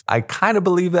accountants. I kind of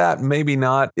believe that, maybe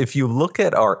not. If you look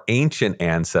at our ancient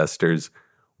ancestors,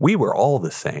 we were all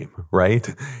the same,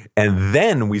 right? And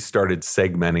then we started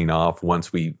segmenting off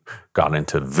once we got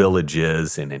into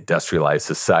villages and industrialized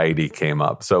society came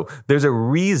up. So there's a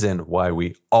reason why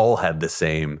we all had the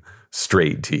same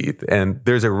straight teeth. And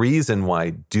there's a reason why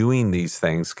doing these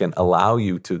things can allow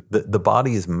you to, the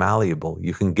body is malleable.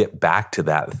 You can get back to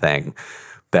that thing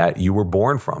that you were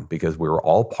born from because we were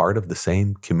all part of the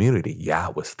same community. Yeah,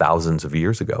 it was thousands of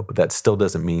years ago, but that still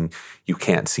doesn't mean you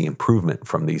can't see improvement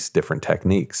from these different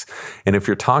techniques. And if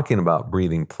you're talking about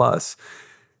Breathing Plus,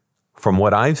 from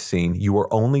what I've seen, you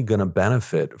are only going to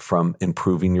benefit from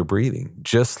improving your breathing,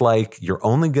 just like you're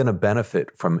only going to benefit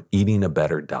from eating a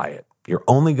better diet. You're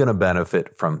only going to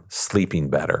benefit from sleeping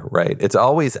better, right? It's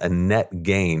always a net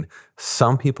gain.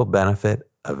 Some people benefit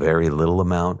a very little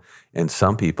amount, and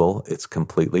some people, it's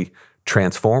completely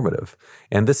transformative.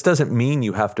 And this doesn't mean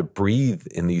you have to breathe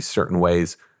in these certain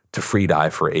ways to free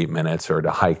dive for 8 minutes or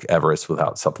to hike Everest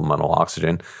without supplemental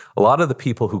oxygen. A lot of the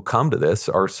people who come to this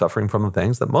are suffering from the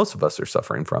things that most of us are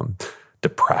suffering from: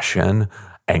 depression,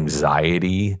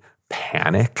 anxiety,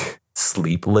 panic,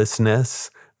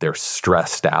 sleeplessness. They're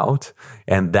stressed out.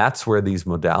 And that's where these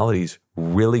modalities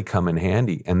really come in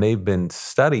handy. And they've been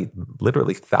studied,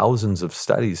 literally thousands of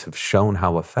studies have shown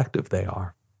how effective they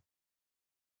are.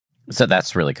 So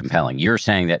that's really compelling. You're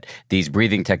saying that these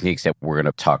breathing techniques that we're going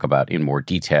to talk about in more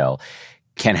detail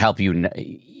can help you,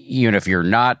 even if you're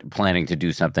not planning to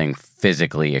do something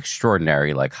physically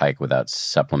extraordinary like hike without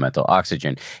supplemental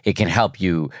oxygen. It can help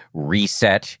you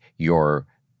reset your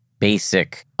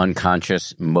basic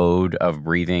unconscious mode of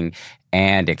breathing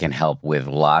And it can help with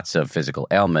lots of physical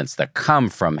ailments that come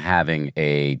from having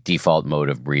a default mode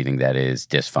of breathing that is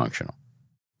dysfunctional.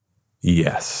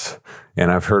 Yes.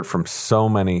 And I've heard from so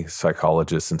many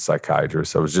psychologists and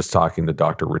psychiatrists. I was just talking to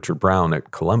Dr. Richard Brown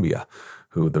at Columbia,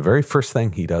 who the very first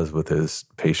thing he does with his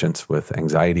patients with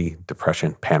anxiety,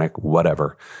 depression, panic,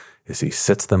 whatever, is he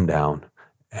sits them down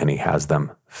and he has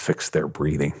them fix their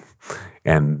breathing.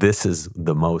 And this is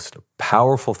the most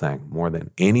powerful thing more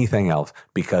than anything else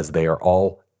because they are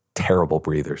all terrible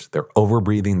breathers. They're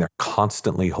overbreathing. They're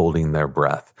constantly holding their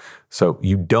breath. So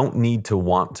you don't need to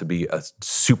want to be a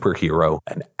superhero,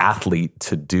 an athlete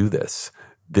to do this.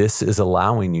 This is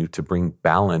allowing you to bring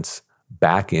balance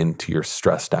back into your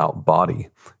stressed out body.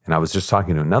 And I was just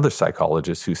talking to another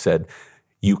psychologist who said,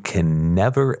 you can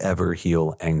never, ever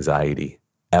heal anxiety,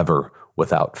 ever,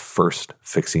 without first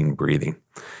fixing breathing.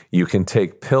 You can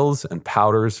take pills and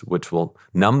powders, which will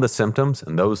numb the symptoms,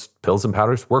 and those pills and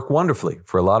powders work wonderfully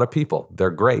for a lot of people. They're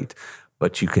great,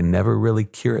 but you can never really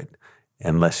cure it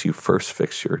unless you first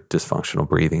fix your dysfunctional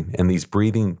breathing. And these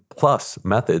breathing plus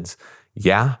methods,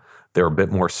 yeah, they're a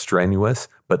bit more strenuous,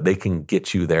 but they can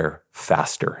get you there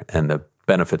faster, and the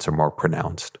benefits are more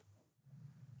pronounced.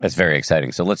 That's very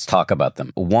exciting. So let's talk about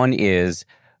them. One is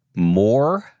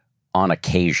more on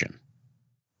occasion.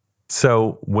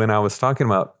 So when I was talking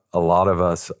about a lot of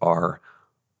us are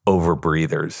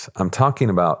overbreathers, I'm talking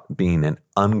about being an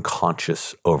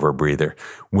unconscious overbreather.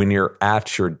 When you're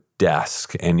at your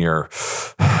desk and you're,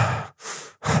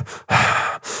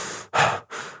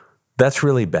 that's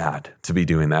really bad to be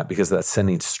doing that because that's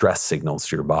sending stress signals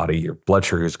to your body. Your blood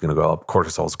sugar is going to go up,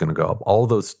 cortisol is going to go up, all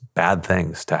those bad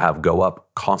things to have go up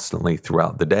constantly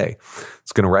throughout the day.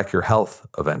 It's going to wreck your health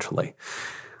eventually.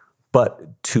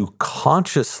 But to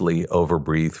consciously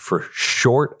overbreathe for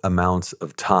short amounts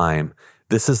of time,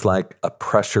 this is like a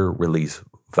pressure release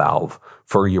valve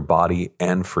for your body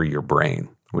and for your brain.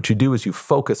 What you do is you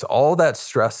focus all that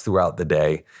stress throughout the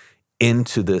day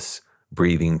into this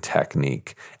breathing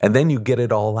technique, and then you get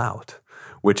it all out,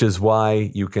 which is why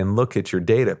you can look at your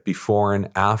data before and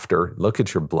after, look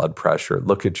at your blood pressure,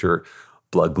 look at your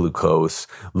blood glucose,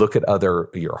 look at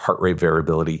your heart rate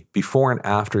variability before and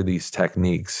after these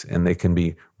techniques, and they can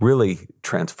be really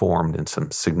transformed in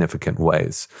some significant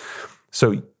ways.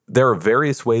 So there are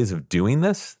various ways of doing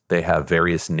this. They have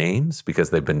various names because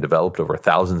they've been developed over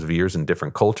thousands of years in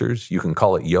different cultures. You can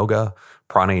call it yoga,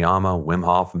 pranayama, Wim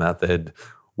Hof method,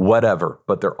 whatever,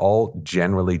 but they're all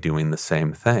generally doing the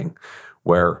same thing,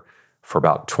 where for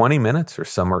about 20 minutes or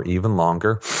some are even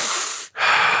longer,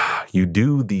 you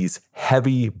do these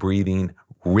heavy breathing,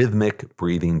 rhythmic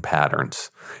breathing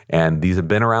patterns. And these have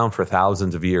been around for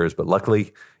thousands of years, but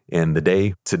luckily in the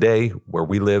day today where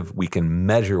we live, we can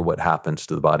measure what happens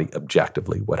to the body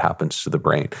objectively, what happens to the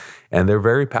brain. And they're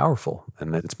very powerful,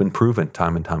 and it's been proven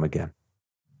time and time again.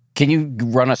 Can you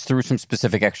run us through some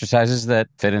specific exercises that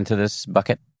fit into this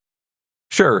bucket?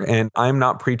 Sure. And I'm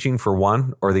not preaching for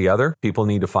one or the other. People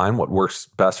need to find what works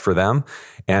best for them.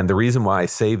 And the reason why I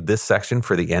saved this section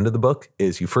for the end of the book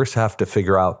is you first have to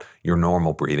figure out your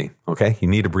normal breathing. Okay. You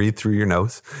need to breathe through your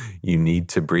nose. You need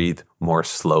to breathe more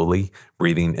slowly.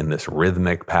 Breathing in this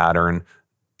rhythmic pattern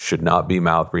should not be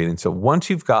mouth breathing. So once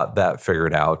you've got that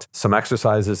figured out, some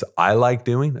exercises I like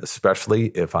doing, especially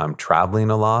if I'm traveling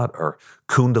a lot, or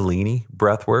Kundalini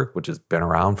breath work, which has been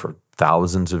around for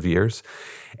thousands of years.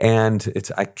 And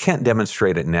I can't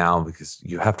demonstrate it now because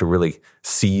you have to really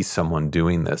see someone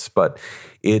doing this, but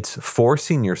it's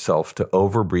forcing yourself to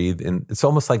overbreathe. And it's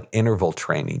almost like interval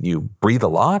training. You breathe a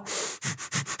lot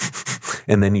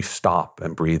and then you stop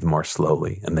and breathe more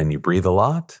slowly. And then you breathe a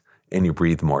lot and you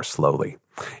breathe more slowly.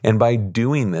 And by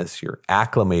doing this, you're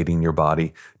acclimating your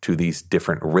body to these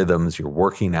different rhythms. You're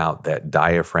working out that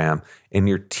diaphragm, and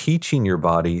you're teaching your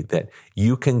body that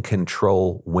you can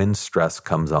control when stress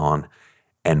comes on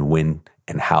and when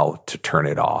and how to turn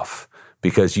it off.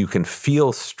 Because you can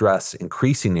feel stress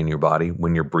increasing in your body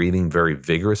when you're breathing very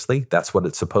vigorously. That's what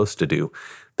it's supposed to do.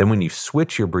 Then when you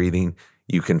switch your breathing,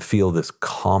 you can feel this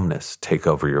calmness take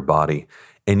over your body,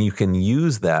 and you can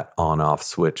use that on-off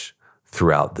switch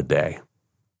throughout the day.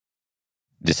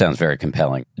 This sounds very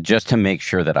compelling. Just to make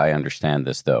sure that I understand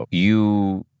this, though,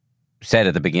 you said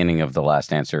at the beginning of the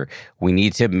last answer, we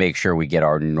need to make sure we get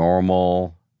our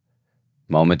normal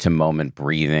moment-to-moment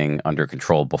breathing under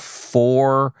control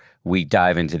before we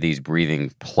dive into these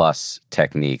breathing plus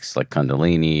techniques like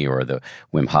Kundalini or the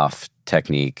Wim Hof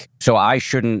technique. So I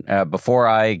shouldn't, before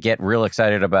I get real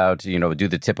excited about, do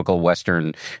the typical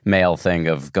Western male thing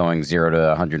of going 0 to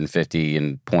 150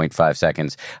 in 0.5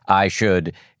 seconds, I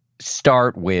should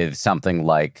start with something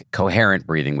like coherent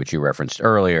breathing, which you referenced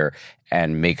earlier,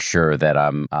 and make sure that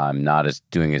I'm not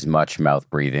doing as much mouth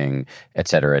breathing, et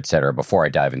cetera, before I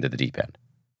dive into the deep end?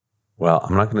 Well,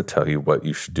 I'm not going to tell you what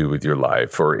you should do with your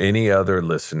life. For any other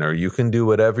listener, you can do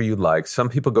whatever you like. Some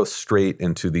people go straight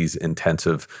into these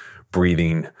intensive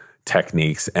breathing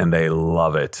techniques and they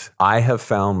love it. I have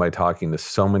found by talking to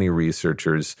so many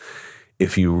researchers,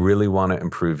 if you really want to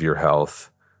improve your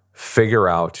health, figure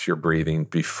out your breathing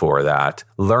before that.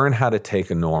 Learn how to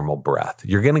take a normal breath.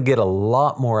 You're going to get a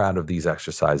lot more out of these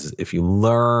exercises if you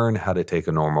learn how to take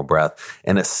a normal breath.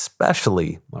 And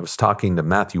especially, I was talking to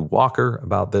Matthew Walker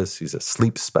about this. He's a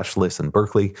sleep specialist in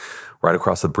Berkeley, right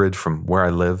across the bridge from where I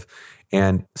live.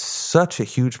 And such a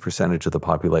huge percentage of the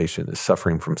population is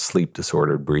suffering from sleep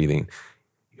disordered breathing.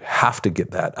 You have to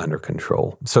get that under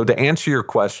control. So to answer your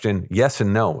question, yes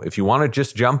and no. If you want to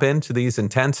just jump into these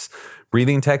intense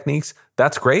breathing techniques,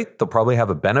 that's great. They'll probably have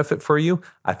a benefit for you.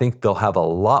 I think they'll have a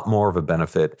lot more of a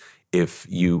benefit if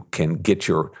you can get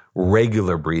your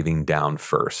regular breathing down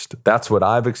first. That's what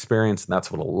I've experienced, and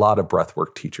that's what a lot of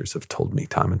breathwork teachers have told me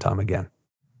time and time again.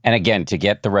 And again, to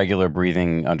get the regular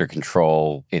breathing under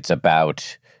control, it's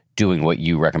about doing what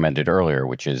you recommended earlier,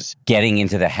 which is getting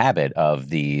into the habit of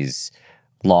these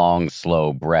long,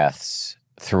 slow breaths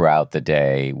throughout the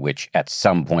day, which at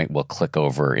some point will click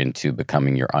over into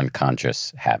becoming your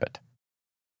unconscious habit.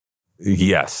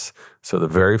 Yes. So the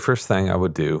very first thing I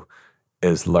would do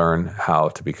is learn how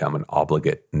to become an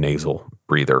obligate nasal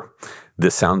breather.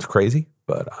 This sounds crazy,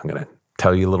 but I'm going to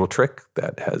tell you a little trick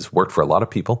that has worked for a lot of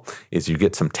people. Is you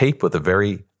get some tape with a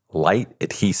very light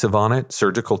adhesive on it,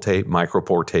 surgical tape,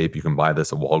 micropore tape. You can buy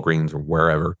this at Walgreens or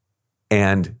wherever,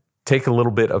 and take a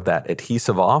little bit of that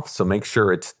adhesive off. So make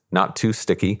sure it's not too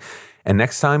sticky. And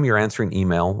next time you're answering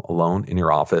email alone in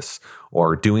your office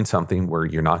or doing something where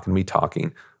you're not going to be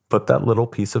talking, put that little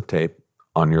piece of tape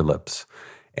on your lips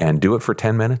and do it for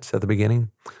 10 minutes at the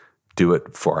beginning. Do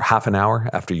it for half an hour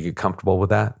after you get comfortable with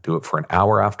that. Do it for an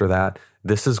hour after that.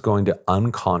 This is going to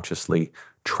unconsciously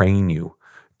train you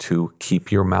to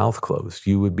keep your mouth closed.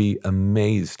 You would be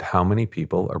amazed how many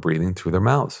people are breathing through their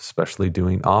mouths, especially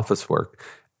doing office work.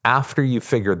 After you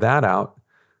figure that out,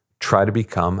 try to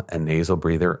become a nasal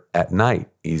breather at night.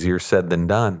 Easier said than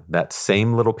done. That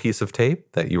same little piece of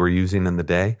tape that you were using in the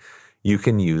day, you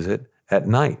can use it at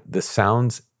night. This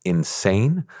sounds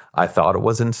insane. I thought it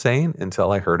was insane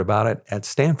until I heard about it at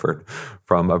Stanford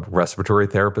from a respiratory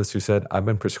therapist who said, I've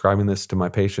been prescribing this to my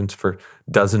patients for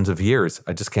dozens of years.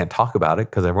 I just can't talk about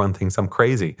it because everyone thinks I'm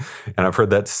crazy. And I've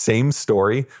heard that same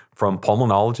story from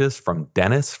pulmonologists, from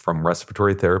dentists, from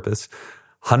respiratory therapists,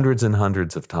 hundreds and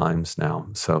hundreds of times now.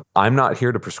 So I'm not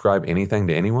here to prescribe anything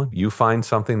to anyone. You find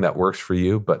something that works for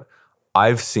you, but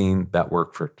I've seen that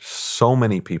work for so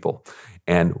many people.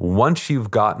 And once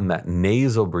you've gotten that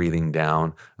nasal breathing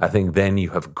down, I think then you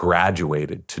have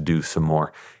graduated to do some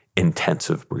more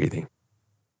intensive breathing.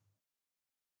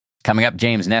 Coming up,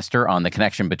 James Nestor on the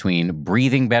connection between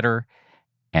breathing better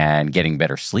and getting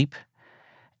better sleep.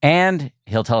 And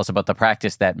he'll tell us about the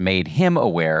practice that made him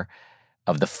aware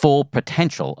of the full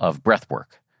potential of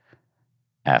breathwork.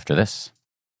 After this.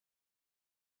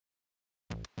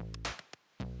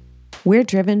 We're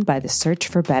driven by the search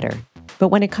for better. But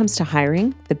when it comes to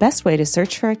hiring, the best way to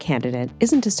search for a candidate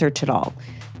isn't to search at all.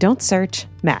 Don't search,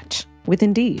 match with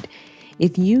Indeed.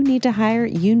 If you need to hire,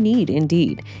 you need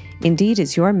Indeed. Indeed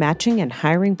is your matching and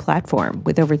hiring platform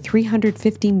with over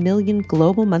 350 million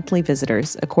global monthly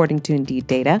visitors, according to Indeed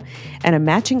data, and a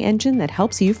matching engine that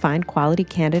helps you find quality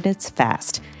candidates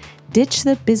fast. Ditch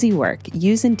the busy work.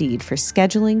 Use Indeed for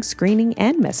scheduling, screening,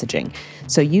 and messaging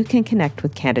so you can connect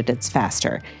with candidates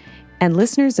faster. And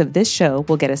listeners of this show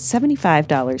will get a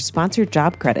 $75 sponsored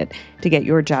job credit to get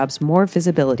your jobs more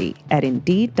visibility at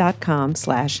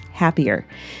Indeed.com/happier.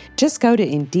 Just go to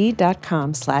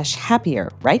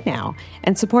Indeed.com/happier right now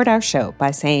and support our show by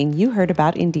saying you heard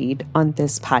about Indeed on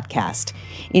this podcast.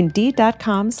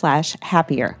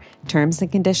 Indeed.com/happier. Terms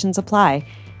and conditions apply.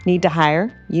 Need to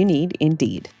hire? You need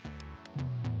Indeed.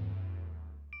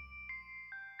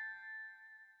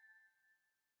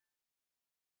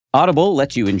 Audible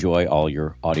lets you enjoy all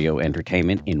your audio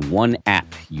entertainment in one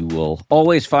app. You will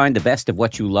always find the best of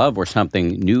what you love or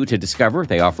something new to discover.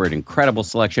 They offer an incredible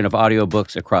selection of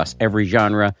audiobooks across every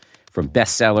genre, from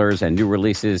bestsellers and new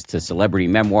releases to celebrity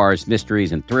memoirs,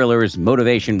 mysteries and thrillers,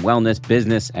 motivation, wellness,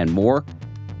 business, and more.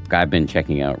 What I've been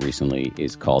checking out recently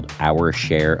is called Our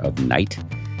Share of Night.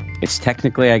 It's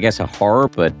technically, I guess, a horror,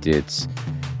 but it's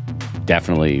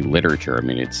definitely literature. I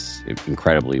mean, it's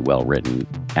incredibly well written,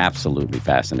 absolutely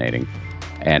fascinating,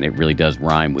 and it really does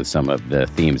rhyme with some of the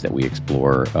themes that we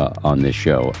explore on this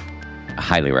show.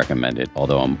 highly recommend it,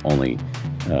 although I'm only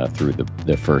through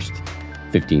the first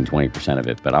 15, 20% of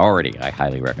it, but I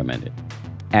highly recommend it.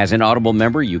 As an Audible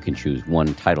member, you can choose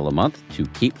one title a month to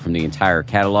keep from the entire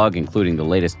catalog, including the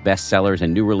latest bestsellers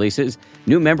and new releases.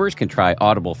 New members can try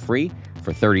Audible free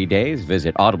for 30 days.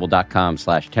 Visit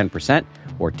audible.com/10%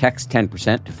 or text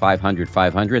 10% to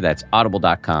 500-500. That's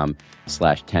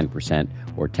audible.com/10%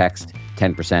 or text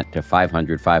 10% to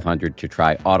 500-500 to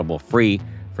try Audible free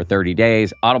for 30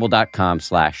 days.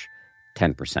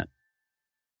 Audible.com/10%.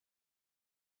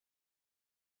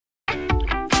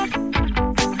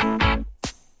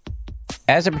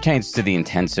 As it pertains to the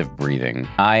intensive breathing,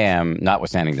 I am,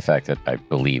 notwithstanding the fact that I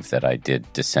believe that I did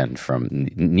descend from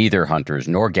neither hunters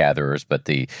nor gatherers, but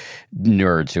the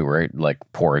nerds who were like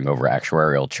poring over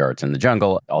actuarial charts in the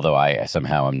jungle, although I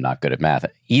somehow am not good at math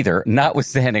either.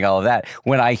 Notwithstanding all of that,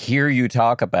 when I hear you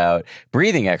talk about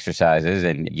breathing exercises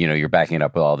and, you're backing it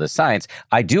up with all this science,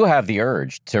 I do have the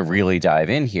urge to really dive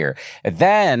in here.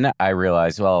 Then I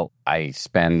realize, well, I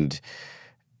spend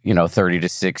 30 to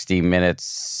 60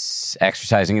 minutes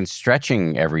exercising and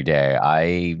stretching every day.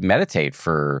 I meditate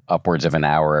for upwards of an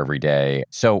hour every day.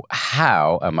 So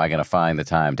how am I going to find the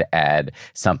time to add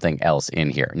something else in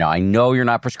here? Now, I know you're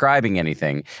not prescribing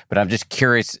anything, but I'm just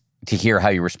curious to hear how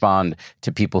you respond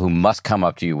to people who must come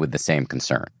up to you with the same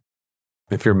concern.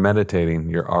 If you're meditating,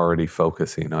 you're already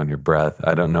focusing on your breath.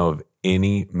 I don't know of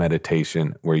any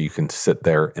meditation where you can sit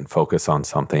there and focus on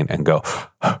something and go,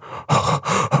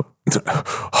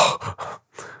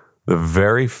 the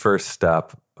very first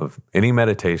step of any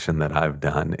meditation that I've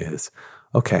done is,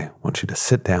 okay, I want you to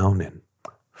sit down and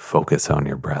focus on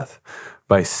your breath.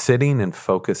 By sitting and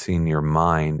focusing your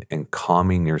mind and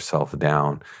calming yourself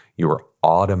down, you are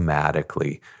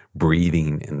automatically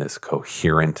breathing in this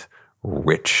coherent,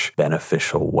 rich,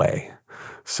 beneficial way.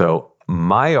 So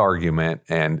my argument,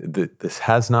 and this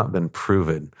has not been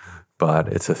proven, but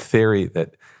it's a theory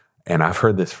that, and I've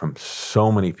heard this from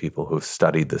so many people who've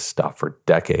studied this stuff for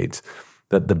decades,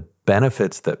 that the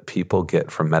benefits that people get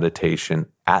from meditation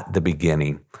at the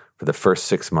beginning for the first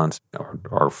 6 months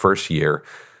or first year,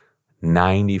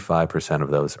 95%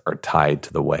 of those are tied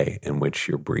to the way in which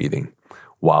you're breathing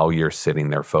while you're sitting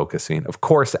there focusing. Of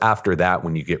course, after that,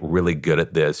 when you get really good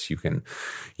at this, you can,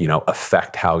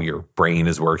 affect how your brain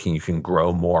is working. You can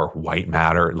grow more white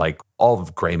matter, like all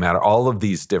of gray matter, all of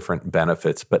these different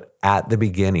benefits. But at the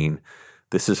beginning,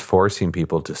 this is forcing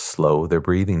people to slow their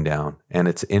breathing down. And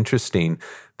it's interesting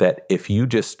that if you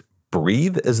just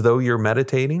breathe as though you're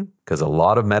meditating, because a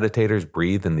lot of meditators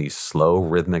breathe in these slow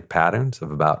rhythmic patterns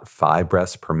of about 5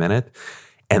 breaths per minute,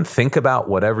 and think about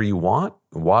whatever you want.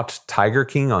 Watch Tiger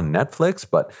King on Netflix,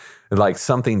 but like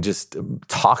something just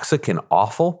toxic and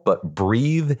awful, but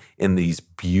breathe in these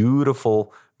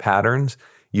beautiful patterns.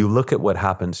 You look at what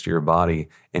happens to your body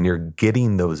and you're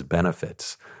getting those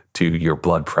benefits to your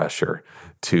blood pressure,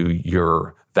 to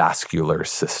your vascular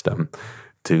system,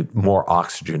 to more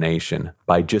oxygenation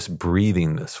by just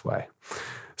breathing this way.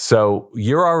 So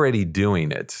you're already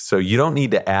doing it. So you don't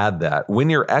need to add that. When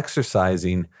you're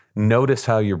exercising, notice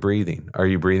how you're breathing. Are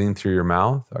you breathing through your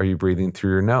mouth? Are you breathing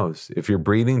through your nose? If you're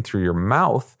breathing through your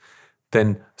mouth,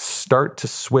 then start to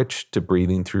switch to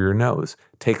breathing through your nose.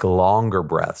 Take longer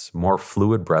breaths, more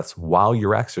fluid breaths while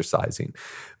you're exercising.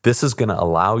 This is going to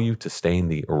allow you to stay in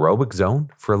the aerobic zone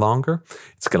for longer.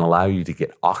 It's going to allow you to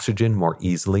get oxygen more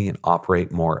easily and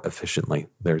operate more efficiently.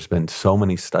 There's been so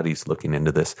many studies looking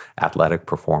into this athletic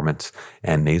performance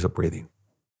and nasal breathing.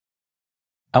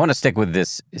 I want to stick with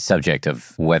this subject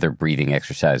of whether breathing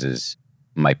exercises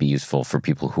might be useful for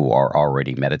people who are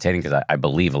already meditating, because I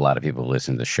believe a lot of people who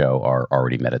listen to the show are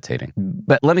already meditating.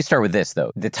 But let me start with this,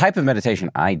 though. The type of meditation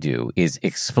I do is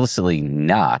explicitly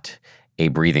not a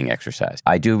breathing exercise.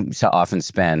 I do so often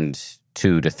spend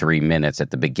 2 to 3 minutes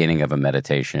at the beginning of a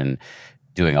meditation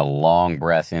doing a long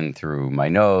breath in through my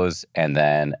nose and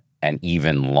then an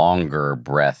even longer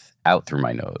breath out through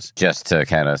my nose, just to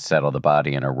kind of settle the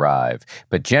body and arrive.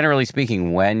 But generally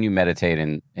speaking, when you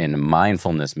meditate in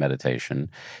mindfulness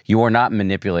meditation, you are not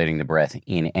manipulating the breath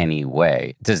in any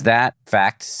way. Does that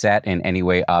fact set in any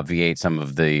way obviate some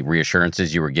of the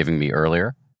reassurances you were giving me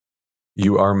earlier?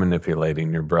 You are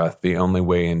manipulating your breath. The only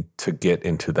way to get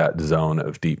into that zone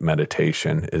of deep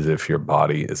meditation is if your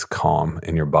body is calm,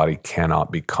 and your body cannot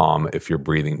be calm if you're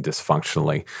breathing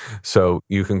dysfunctionally. So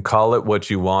you can call it what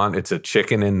you want. It's a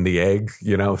chicken and the egg,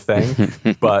 thing.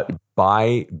 But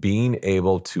by being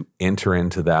able to enter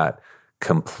into that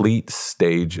complete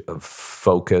stage of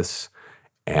focus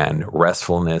and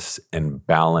restfulness and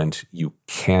balance, you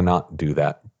cannot do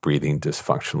that breathing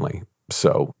dysfunctionally.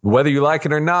 So whether you like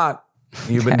it or not,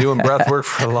 You've been doing breath work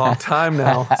for a long time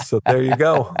now, so there you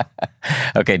go.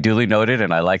 Okay, duly noted,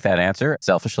 and I like that answer,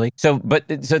 selfishly. So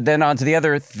then on to the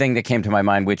other thing that came to my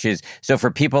mind, which is, so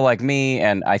for people like me,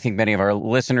 and I think many of our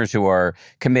listeners who are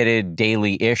committed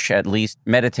daily-ish, at least,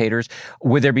 meditators,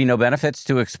 would there be no benefits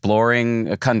to exploring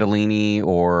Kundalini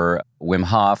or Wim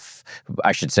Hof?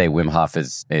 I should say Wim Hof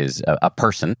is a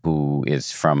person who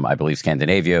is from, I believe,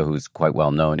 Scandinavia, who's quite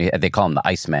well known. They call him the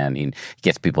Iceman. He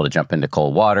gets people to jump into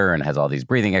cold water and has all these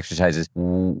breathing exercises.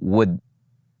 Would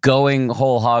going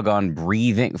whole hog on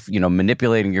breathing,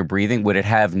 manipulating your breathing, would it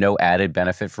have no added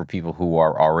benefit for people who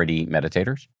are already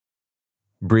meditators?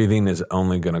 Breathing is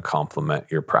only going to complement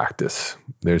your practice.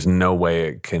 There's no way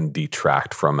it can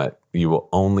detract from it. You will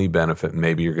only benefit.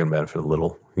 Maybe you're going to benefit a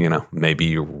little, maybe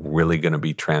you're really going to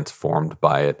be transformed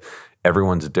by it.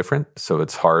 Everyone's different, so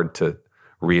it's hard to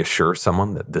reassure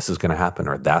someone that this is going to happen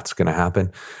or that's going to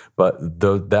happen. But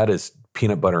that is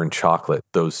peanut butter and chocolate,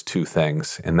 those two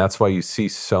things. And that's why you see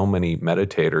so many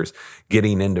meditators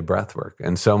getting into breath work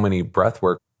and so many breath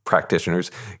work practitioners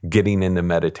getting into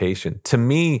meditation. To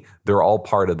me, they're all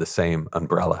part of the same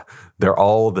umbrella. They're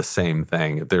all the same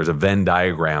thing. If there's a Venn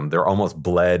diagram, they're almost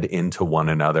bled into one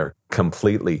another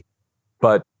completely.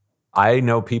 But I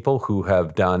know people who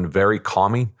have done very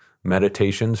calming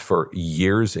meditations for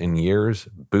years and years,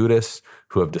 Buddhists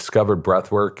who have discovered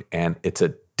breath work, and it's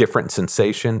a different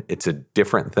sensation. It's a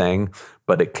different thing,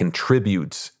 but it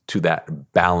contributes to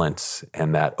that balance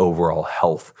and that overall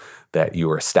health that you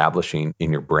are establishing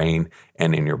in your brain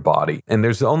and in your body. And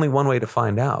there's only one way to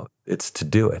find out. It's to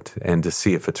do it and to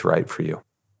see if it's right for you.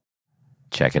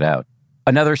 Check it out.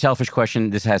 Another selfish question.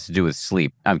 This has to do with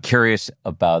sleep. I'm curious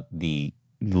about the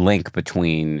link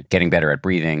between getting better at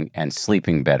breathing and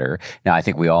sleeping better. Now, I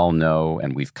think we all know,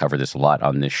 and we've covered this a lot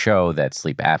on this show, that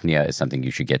sleep apnea is something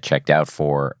you should get checked out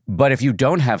for. But if you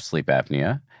don't have sleep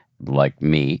apnea, like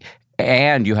me,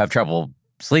 and you have trouble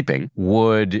sleeping,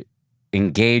 would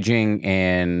engaging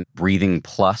in Breathing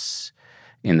Plus,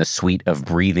 in the suite of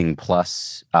Breathing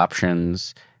Plus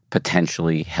options,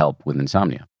 potentially help with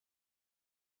insomnia?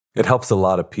 It helps a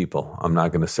lot of people. I'm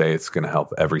not going to say it's going to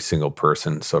help every single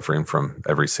person suffering from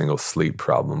every single sleep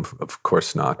problem. Of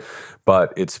course not.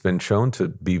 But it's been shown to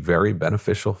be very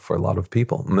beneficial for a lot of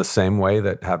people, in the same way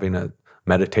that having a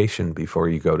meditation before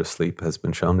you go to sleep has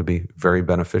been shown to be very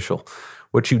beneficial.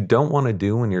 What you don't want to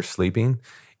do when you're sleeping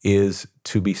is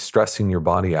to be stressing your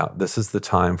body out. This is the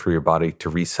time for your body to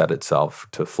reset itself,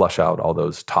 to flush out all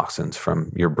those toxins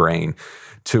from your brain,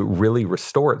 to really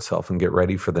restore itself and get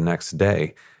ready for the next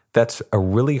day. That's a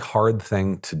really hard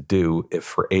thing to do if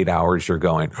for 8 hours you're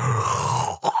going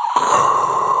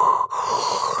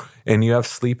and you have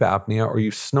sleep apnea or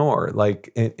you snore.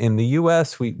 Like in the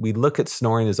US, we look at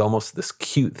snoring as almost this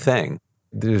cute thing.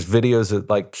 There's videos of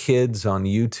like kids on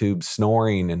YouTube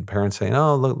snoring and parents saying,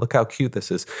 oh, look how cute this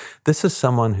is. This is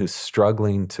someone who's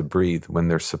struggling to breathe when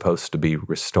they're supposed to be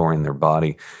restoring their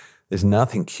body. There's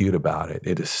nothing cute about it.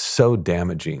 It is so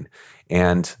damaging.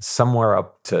 And somewhere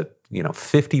up to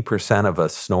 50% of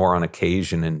us snore on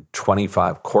occasion, and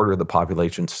quarter of the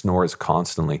population snores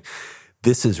constantly.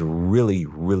 This is really,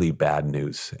 really bad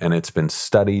news. And it's been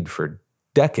studied for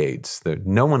decades.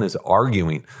 No one is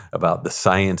arguing about the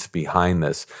science behind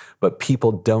this, but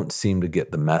people don't seem to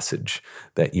get the message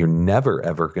that you're never,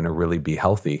 ever going to really be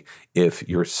healthy if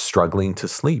you're struggling to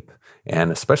sleep.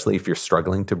 And especially if you're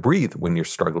struggling to breathe when you're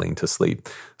struggling to sleep.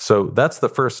 So that's the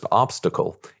first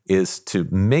obstacle, is to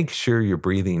make sure you're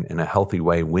breathing in a healthy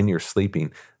way when you're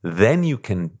sleeping. Then you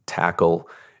can tackle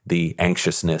the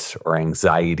anxiousness or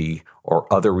anxiety or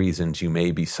other reasons you may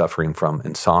be suffering from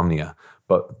insomnia.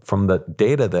 But from the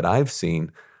data that I've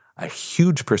seen, a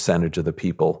huge percentage of the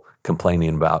people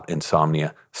complaining about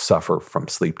insomnia suffer from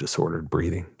sleep-disordered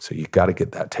breathing. So you got to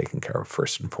get that taken care of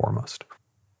first and foremost.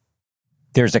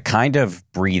 There's a kind of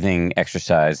breathing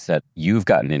exercise that you've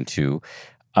gotten into.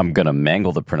 I'm going to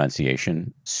mangle the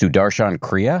pronunciation. Sudarshan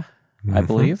Kriya, I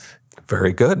believe.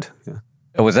 Very good. Yeah.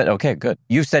 Oh, was that? Okay, good.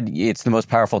 You said it's the most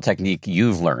powerful technique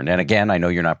you've learned. And again, I know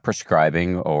you're not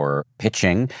prescribing or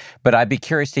pitching, but I'd be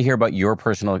curious to hear about your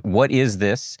personal, what is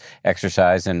this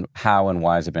exercise and how and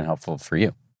why has it been helpful for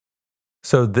you?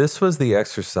 So this was the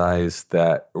exercise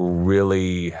that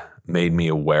really made me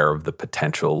aware of the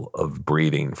potential of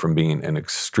breathing from being an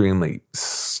extremely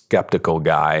skeptical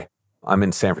guy. I'm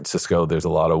in San Francisco. There's a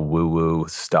lot of woo-woo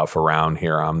stuff around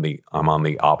here. I'm on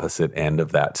the opposite end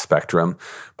of that spectrum.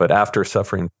 But after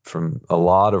suffering from a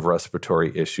lot of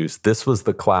respiratory issues, this was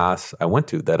the class I went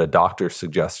to that a doctor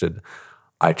suggested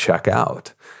I check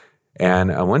out.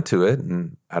 And I went to it,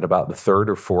 and at about the third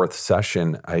or fourth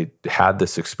session, I had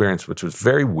this experience, which was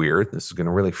very weird. This is going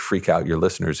to really freak out your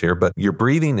listeners here, but you're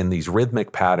breathing in these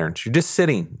rhythmic patterns. You're just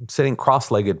sitting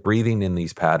cross-legged, breathing in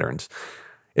these patterns.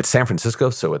 It's San Francisco,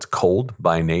 so it's cold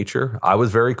by nature. I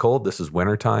was very cold. This is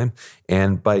wintertime.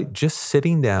 And by just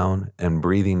sitting down and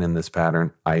breathing in this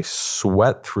pattern, I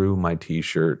sweat through my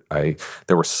t-shirt.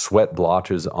 There were sweat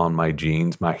blotches on my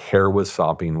jeans. My hair was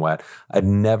sopping wet. I'd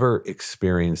never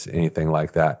experienced anything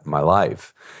like that in my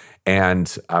life.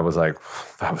 And I was like,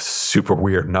 that was super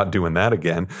weird, not doing that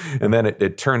again. And then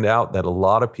it turned out that a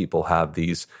lot of people have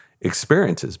these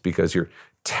experiences because you're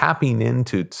tapping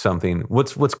into something.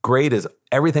 What's great is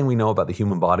everything we know about the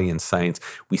human body and science,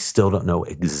 we still don't know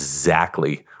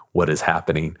exactly what is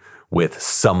happening with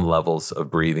some levels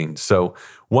of breathing. So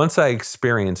once I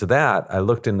experienced that, I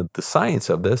looked into the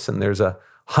science of this, and there's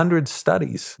 100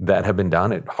 studies that have been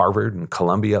done at Harvard and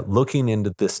Columbia looking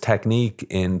into this technique,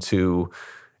 into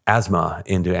asthma,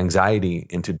 into anxiety,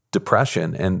 into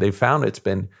depression, and they found it's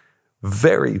been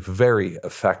very, very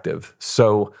effective.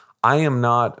 So I am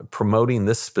not promoting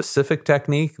this specific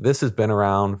technique. This has been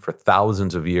around for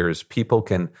thousands of years. People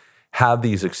can have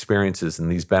these experiences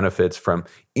and these benefits from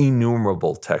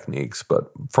innumerable techniques. But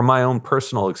from my own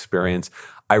personal experience,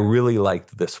 I really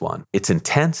liked this one. It's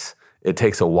intense. It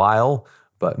takes a while.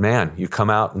 But man, you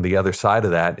come out on the other side of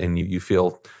that and you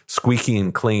feel squeaky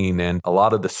and clean. And a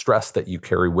lot of the stress that you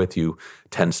carry with you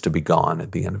tends to be gone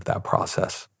at the end of that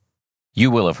process. You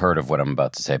will have heard of what I'm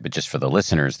about to say, but just for the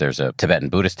listeners, there's a Tibetan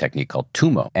Buddhist technique called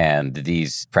Tummo. And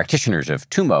these practitioners of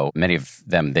Tummo, many of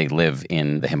them, they live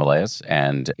in the Himalayas.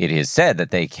 And it is said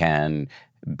that they can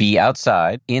be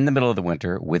outside in the middle of the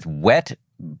winter with wet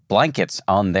blankets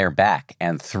on their back.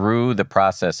 And through the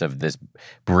process of this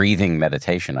breathing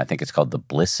meditation, I think it's called the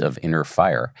bliss of inner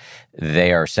fire,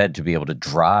 they are said to be able to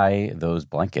dry those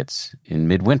blankets in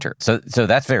midwinter. So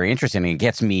that's very interesting. And it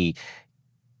gets me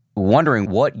wondering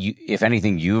what, if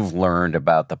anything, you've learned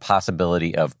about the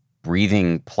possibility of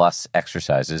breathing plus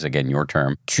exercises, again, your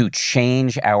term, to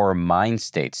change our mind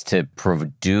states, to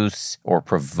produce or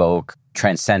provoke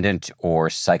transcendent or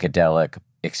psychedelic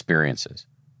experiences.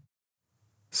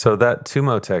 So that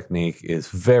Tummo technique is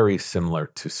very similar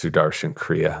to Sudarshan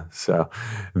Kriya. So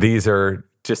these are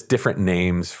just different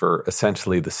names for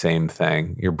essentially the same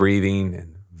thing. You're breathing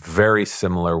in very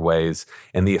similar ways,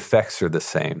 and the effects are the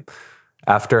same.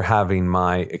 After having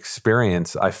my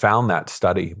experience, I found that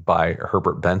study by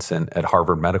Herbert Benson at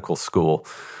Harvard Medical School,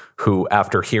 who,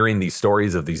 after hearing these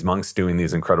stories of these monks doing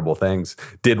these incredible things,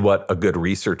 did what a good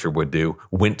researcher would do,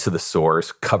 went to the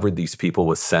source, covered these people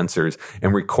with sensors,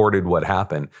 and recorded what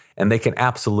happened. And they can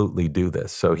absolutely do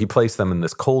this. So he placed them in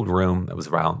this cold room that was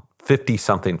around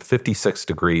 56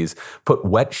 degrees, put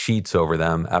wet sheets over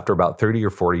them. After about 30 or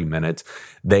 40 minutes,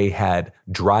 they had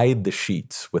dried the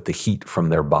sheets with the heat from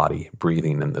their body,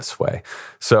 breathing in this way.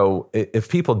 So if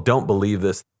people don't believe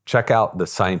this, check out the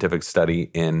scientific study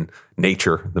in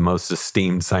Nature, the most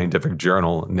esteemed scientific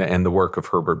journal, and the work of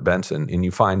Herbert Benson, and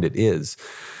you find it is.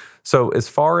 So as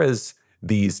far as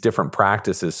these different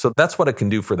practices. So that's what it can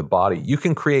do for the body. You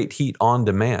can create heat on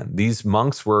demand. These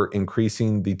monks were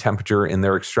increasing the temperature in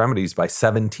their extremities by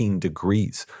 17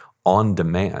 degrees on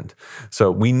demand.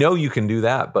 So we know you can do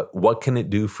that, but what can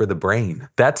it do for the brain?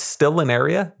 That's still an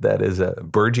area that is a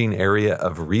burgeoning area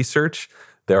of research.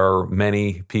 There are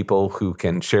many people who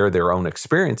can share their own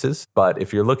experiences, but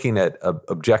if you're looking at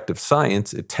objective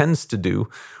science, it tends to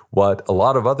do what a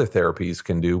lot of other therapies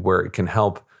can do, where it can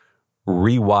help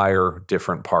rewire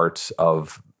different parts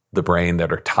of the brain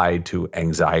that are tied to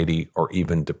anxiety or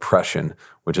even depression,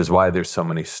 which is why there's so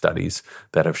many studies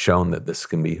that have shown that this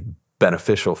can be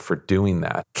beneficial for doing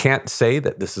that. Can't say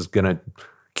that this is going to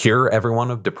cure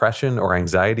everyone of depression or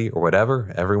anxiety or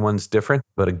whatever. Everyone's different.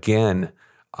 But again,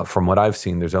 from what I've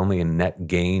seen, there's only a net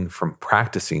gain from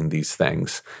practicing these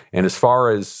things. And as far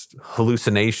as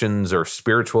hallucinations or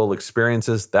spiritual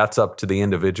experiences, that's up to the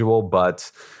individual.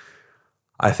 But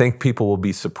I think people will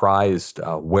be surprised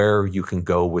where you can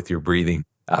go with your breathing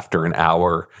after an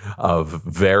hour of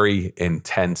very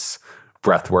intense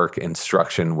breathwork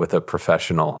instruction with a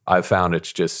professional. I've found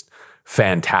it's just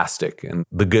fantastic. And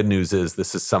the good news is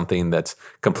this is something that's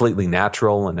completely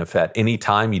natural. And if at any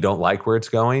time you don't like where it's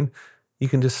going, you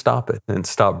can just stop it and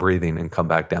stop breathing and come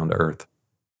back down to earth.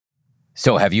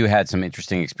 So have you had some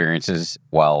interesting experiences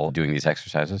while doing these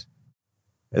exercises?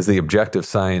 As the objective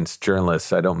science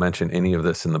journalist, I don't mention any of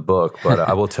this in the book, but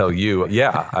I will tell you,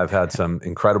 yeah, I've had some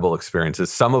incredible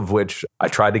experiences, some of which I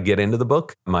tried to get into the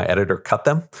book. My editor cut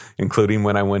them, including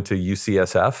when I went to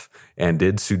UCSF and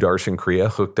did Sudarshan Kriya,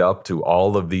 hooked up to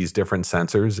all of these different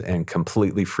sensors and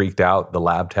completely freaked out the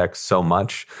lab techs so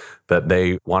much that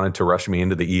they wanted to rush me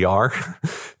into the ER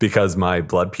because my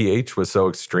blood pH was so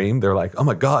extreme. They're like, oh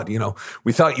my God,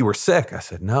 we thought you were sick. I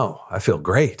said, no, I feel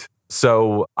great.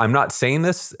 So I'm not saying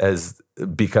this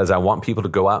because I want people to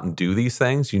go out and do these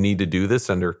things. You need to do this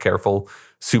under careful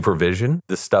supervision.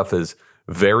 This stuff is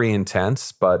very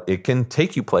intense, but it can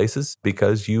take you places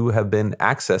because you have been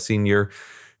accessing your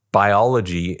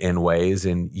biology in ways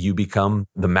and you become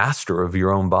the master of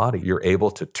your own body. You're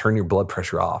able to turn your blood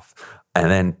pressure off and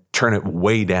then turn it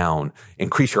way down,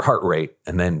 increase your heart rate,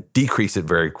 and then decrease it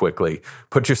very quickly,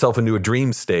 put yourself into a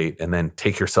dream state, and then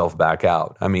take yourself back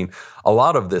out. I mean, a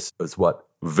lot of this is what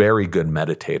very good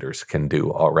meditators can do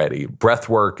already. Breath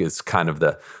work is kind of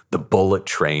the bullet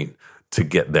train to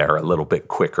get there a little bit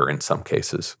quicker in some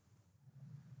cases.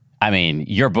 I mean,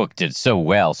 your book did so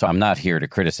well, so I'm not here to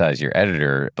criticize your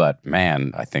editor, but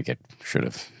man, I think it should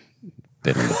have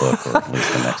been in the book, or at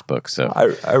least the next book. So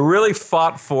I really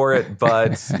fought for it,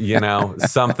 but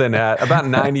something at about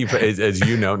 90, as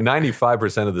you know,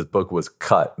 95% of this book was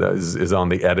cut. That is on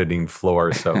the editing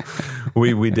floor. So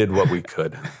we did what we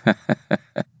could.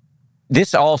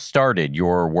 This all started,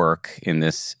 your work in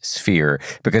this sphere,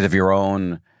 because of your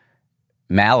own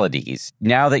maladies.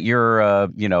 Now that you're,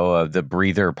 the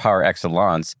breather par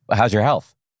excellence, how's your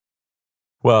health?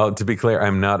 Well, to be clear,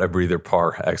 I'm not a breather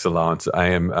par excellence.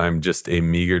 I'm just a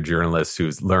meager journalist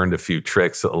who's learned a few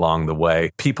tricks along the way.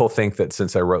 People think that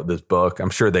since I wrote this book, I'm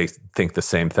sure they think the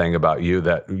same thing about you,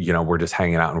 that, we're just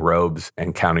hanging out in robes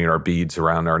and counting our beads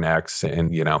around our necks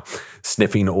and,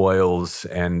 sniffing oils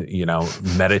and,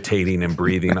 meditating and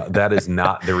breathing. That is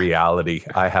not the reality.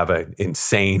 I have an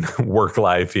insane work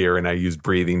life here and I use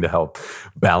breathing to help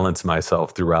balance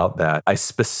myself throughout that. I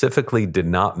specifically did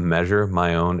not measure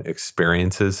my own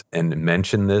experience and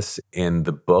mention this in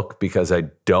the book because I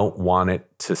don't want it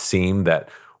to seem that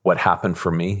what happened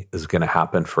for me is going to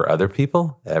happen for other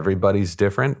people. Everybody's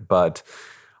different, but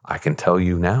I can tell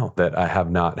you now that I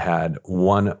have not had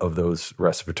one of those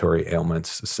respiratory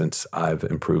ailments since I've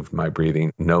improved my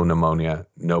breathing. No pneumonia,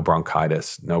 no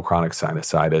bronchitis, no chronic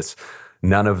sinusitis.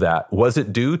 None of that. Was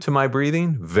it due to my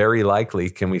breathing? Very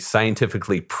likely. Can we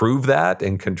scientifically prove that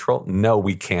and control? No,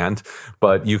 we can't.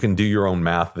 But you can do your own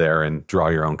math there and draw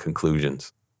your own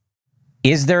conclusions.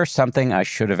 Is there something I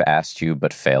should have asked you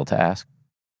but failed to ask?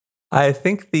 I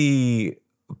think the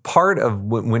part of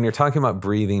when you're talking about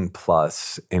Breathing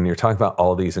Plus and you're talking about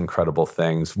all these incredible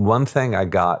things, one thing I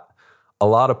got a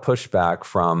lot of pushback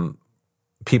from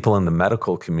people in the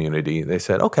medical community. They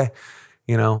said, okay,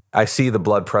 I see the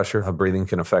blood pressure. Breathing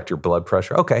can affect your blood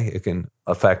pressure. Okay, it can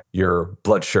affect your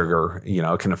blood sugar.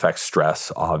 It can affect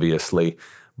stress, obviously.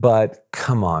 But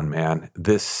come on, man.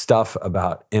 This stuff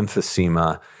about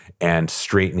emphysema and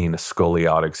straightening a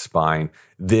scoliotic spine,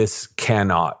 this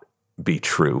cannot be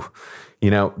true.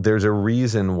 There's a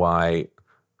reason why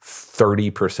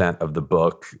 30% of the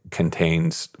book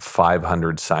contains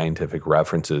 500 scientific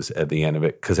references at the end of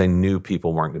it, because I knew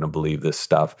people weren't going to believe this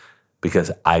stuff.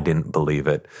 Because I didn't believe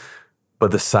it.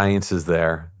 But the science is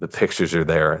there, the pictures are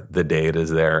there, the data is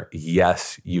there.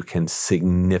 Yes, you can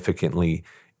significantly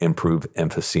improve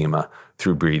emphysema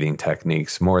through breathing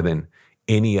techniques more than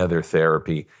any other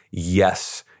therapy.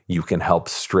 Yes, you can help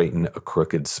straighten a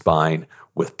crooked spine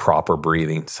with proper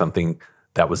breathing, something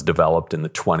that was developed in the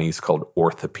 1920s called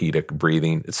orthopedic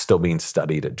breathing. It's still being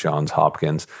studied at Johns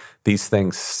Hopkins. These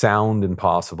things sounds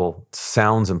impossible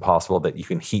that you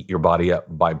can heat your body up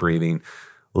by breathing.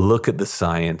 Look at the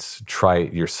science, try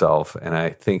it yourself, and I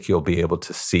think you'll be able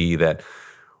to see that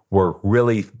we're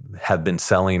really have been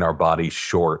selling our bodies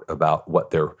short about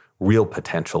what their real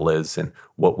potential is and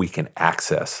what we can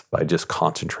access by just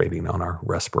concentrating on our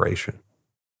respiration.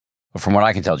 From what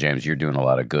I can tell, James, you're doing a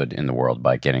lot of good in the world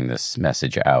by getting this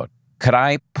message out. Could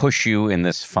I push you in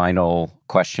this final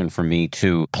question for me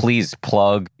to please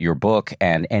plug your book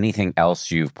and anything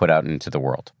else you've put out into the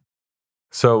world?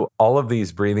 So all of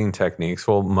these breathing techniques,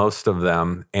 well, most of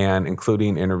them, and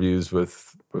including interviews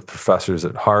with with professors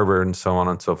at Harvard and so on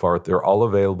and so forth. They're all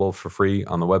available for free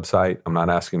on the website. I'm not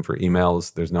asking for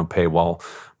emails. There's no paywall.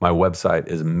 My website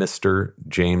is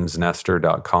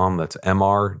mrjamesnestor.com. That's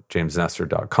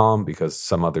mrjamesnestor.com because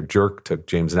some other jerk took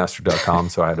jamesnestor.com,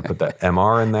 so I had to put that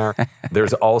MR in there.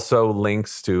 There's also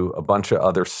links to a bunch of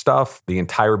other stuff. The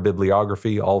entire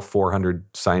bibliography, all 400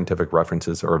 scientific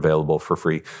references are available for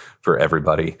free for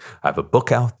everybody. I have a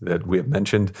book out that we have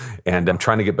mentioned, and I'm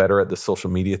trying to get better at the social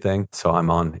media thing. So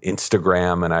I'm on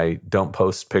Instagram, and I don't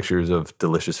post pictures of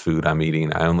delicious food I'm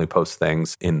eating. I only post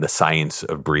things in the science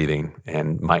of breathing,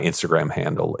 and my Instagram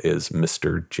handle is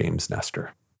Mr. James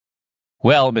Nestor.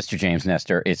 Well, Mr. James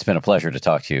Nestor, it's been a pleasure to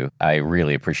talk to you. I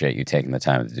really appreciate you taking the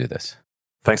time to do this.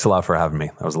 Thanks a lot for having me.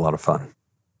 That was a lot of fun.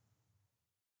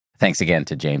 Thanks again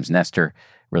to James Nestor.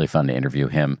 Really fun to interview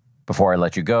him. Before I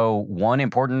let you go, one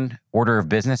important order of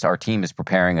business. Our team is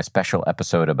preparing a special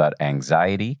episode about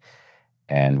anxiety,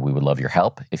 and we would love your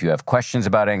help. If you have questions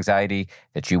about anxiety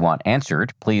that you want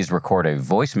answered, please record a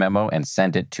voice memo and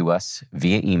send it to us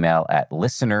via email at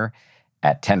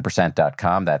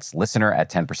listener@10%.com. That's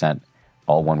listener@10%,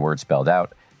 all one word spelled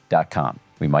out, .com.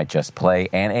 We might just play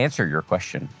and answer your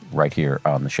question right here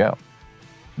on the show.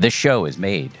 This show is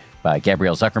made by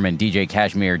Gabrielle Zuckerman, DJ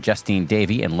Kashmir, Justine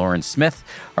Davey, and Lauren Smith.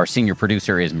 Our senior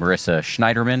producer is Marissa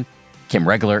Schneiderman. Kim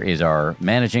Regler is our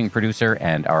managing producer,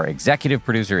 and our executive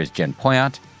producer is Jen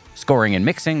Poyant. Scoring and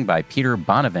mixing by Peter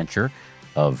Bonaventure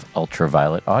of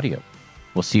Ultraviolet Audio.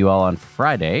 We'll see you all on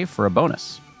Friday for a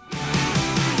bonus.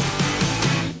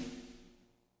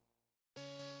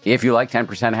 If you like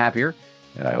 10% Happier,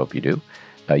 and I hope you do,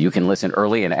 you can listen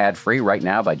early and ad-free right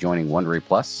now by joining Wondery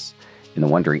Plus in the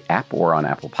Wondery app or on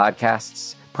Apple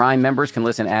Podcasts. Prime members can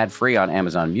listen ad-free on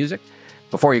Amazon Music.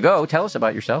 Before you go, tell us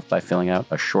about yourself by filling out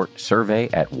a short survey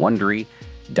at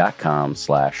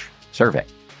Wondery.com/survey.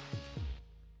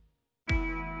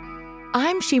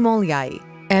 I'm Shimol Yai,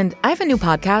 and I have a new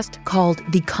podcast called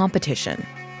The Competition.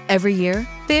 Every year,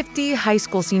 50 high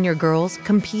school senior girls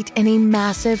compete in a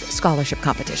massive scholarship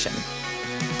competition.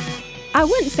 I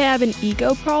wouldn't say I have an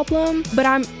ego problem, but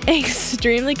I'm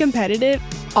extremely competitive.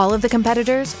 All of the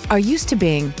competitors are used to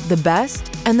being the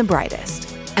best and the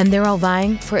brightest, and they're all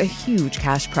vying for a huge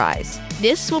cash prize.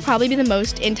 This will probably be the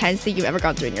most intense thing you've ever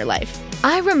gone through in your life.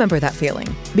 I remember that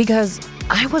feeling because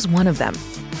I was one of them.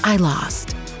 I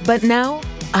lost. But now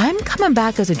I'm coming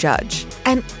back as a judge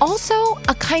and also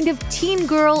a kind of teen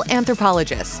girl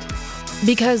anthropologist.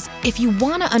 Because if you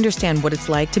want to understand what it's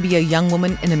like to be a young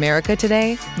woman in America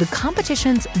today, The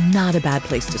Competition's not a bad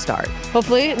place to start.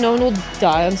 Hopefully, no one will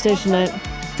die on stage tonight.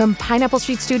 From Pineapple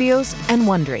Street Studios and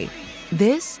Wondery,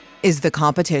 this is The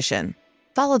Competition.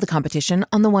 Follow The Competition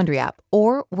on the Wondery app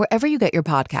or wherever you get your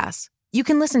podcasts. You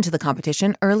can listen to The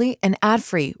Competition early and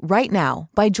ad-free right now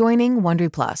by joining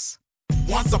Wondery Plus.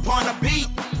 Once upon a beat.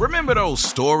 Remember those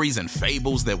stories and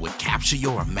fables that would capture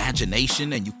your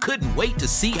imagination and you couldn't wait to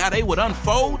see how they would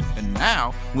unfold? And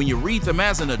now, when you read them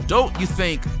as an adult, you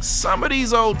think some of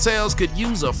these old tales could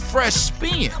use a fresh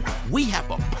spin. We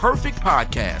have a perfect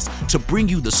podcast to bring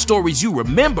you the stories you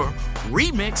remember,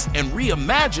 remix, and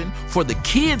reimagine for the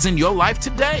kids in your life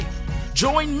today.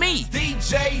 Join me,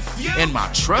 DJ Few, and my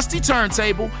trusty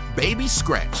turntable, Baby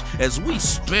Scratch, as we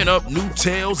spin up new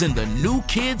tales in the New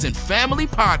Kids and Family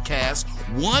podcast,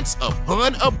 Once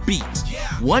Upon a Beat.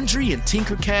 Wondery and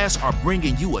Tinkercast are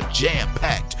bringing you a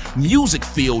jam-packed,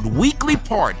 music-filled weekly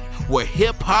party where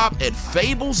hip-hop and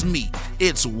fables meet.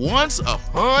 It's Once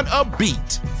Upon a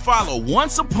Beat. Follow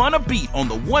Once Upon a Beat on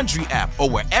the Wondery app or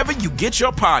wherever you get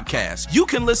your podcasts. You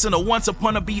can listen to Once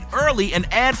Upon a Beat early and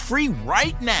ad-free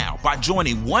right now by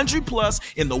joining Wondery Plus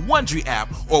in the Wondery app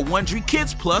or Wondery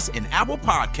Kids Plus in Apple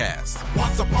Podcasts.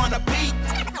 Once Upon a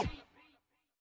Beat.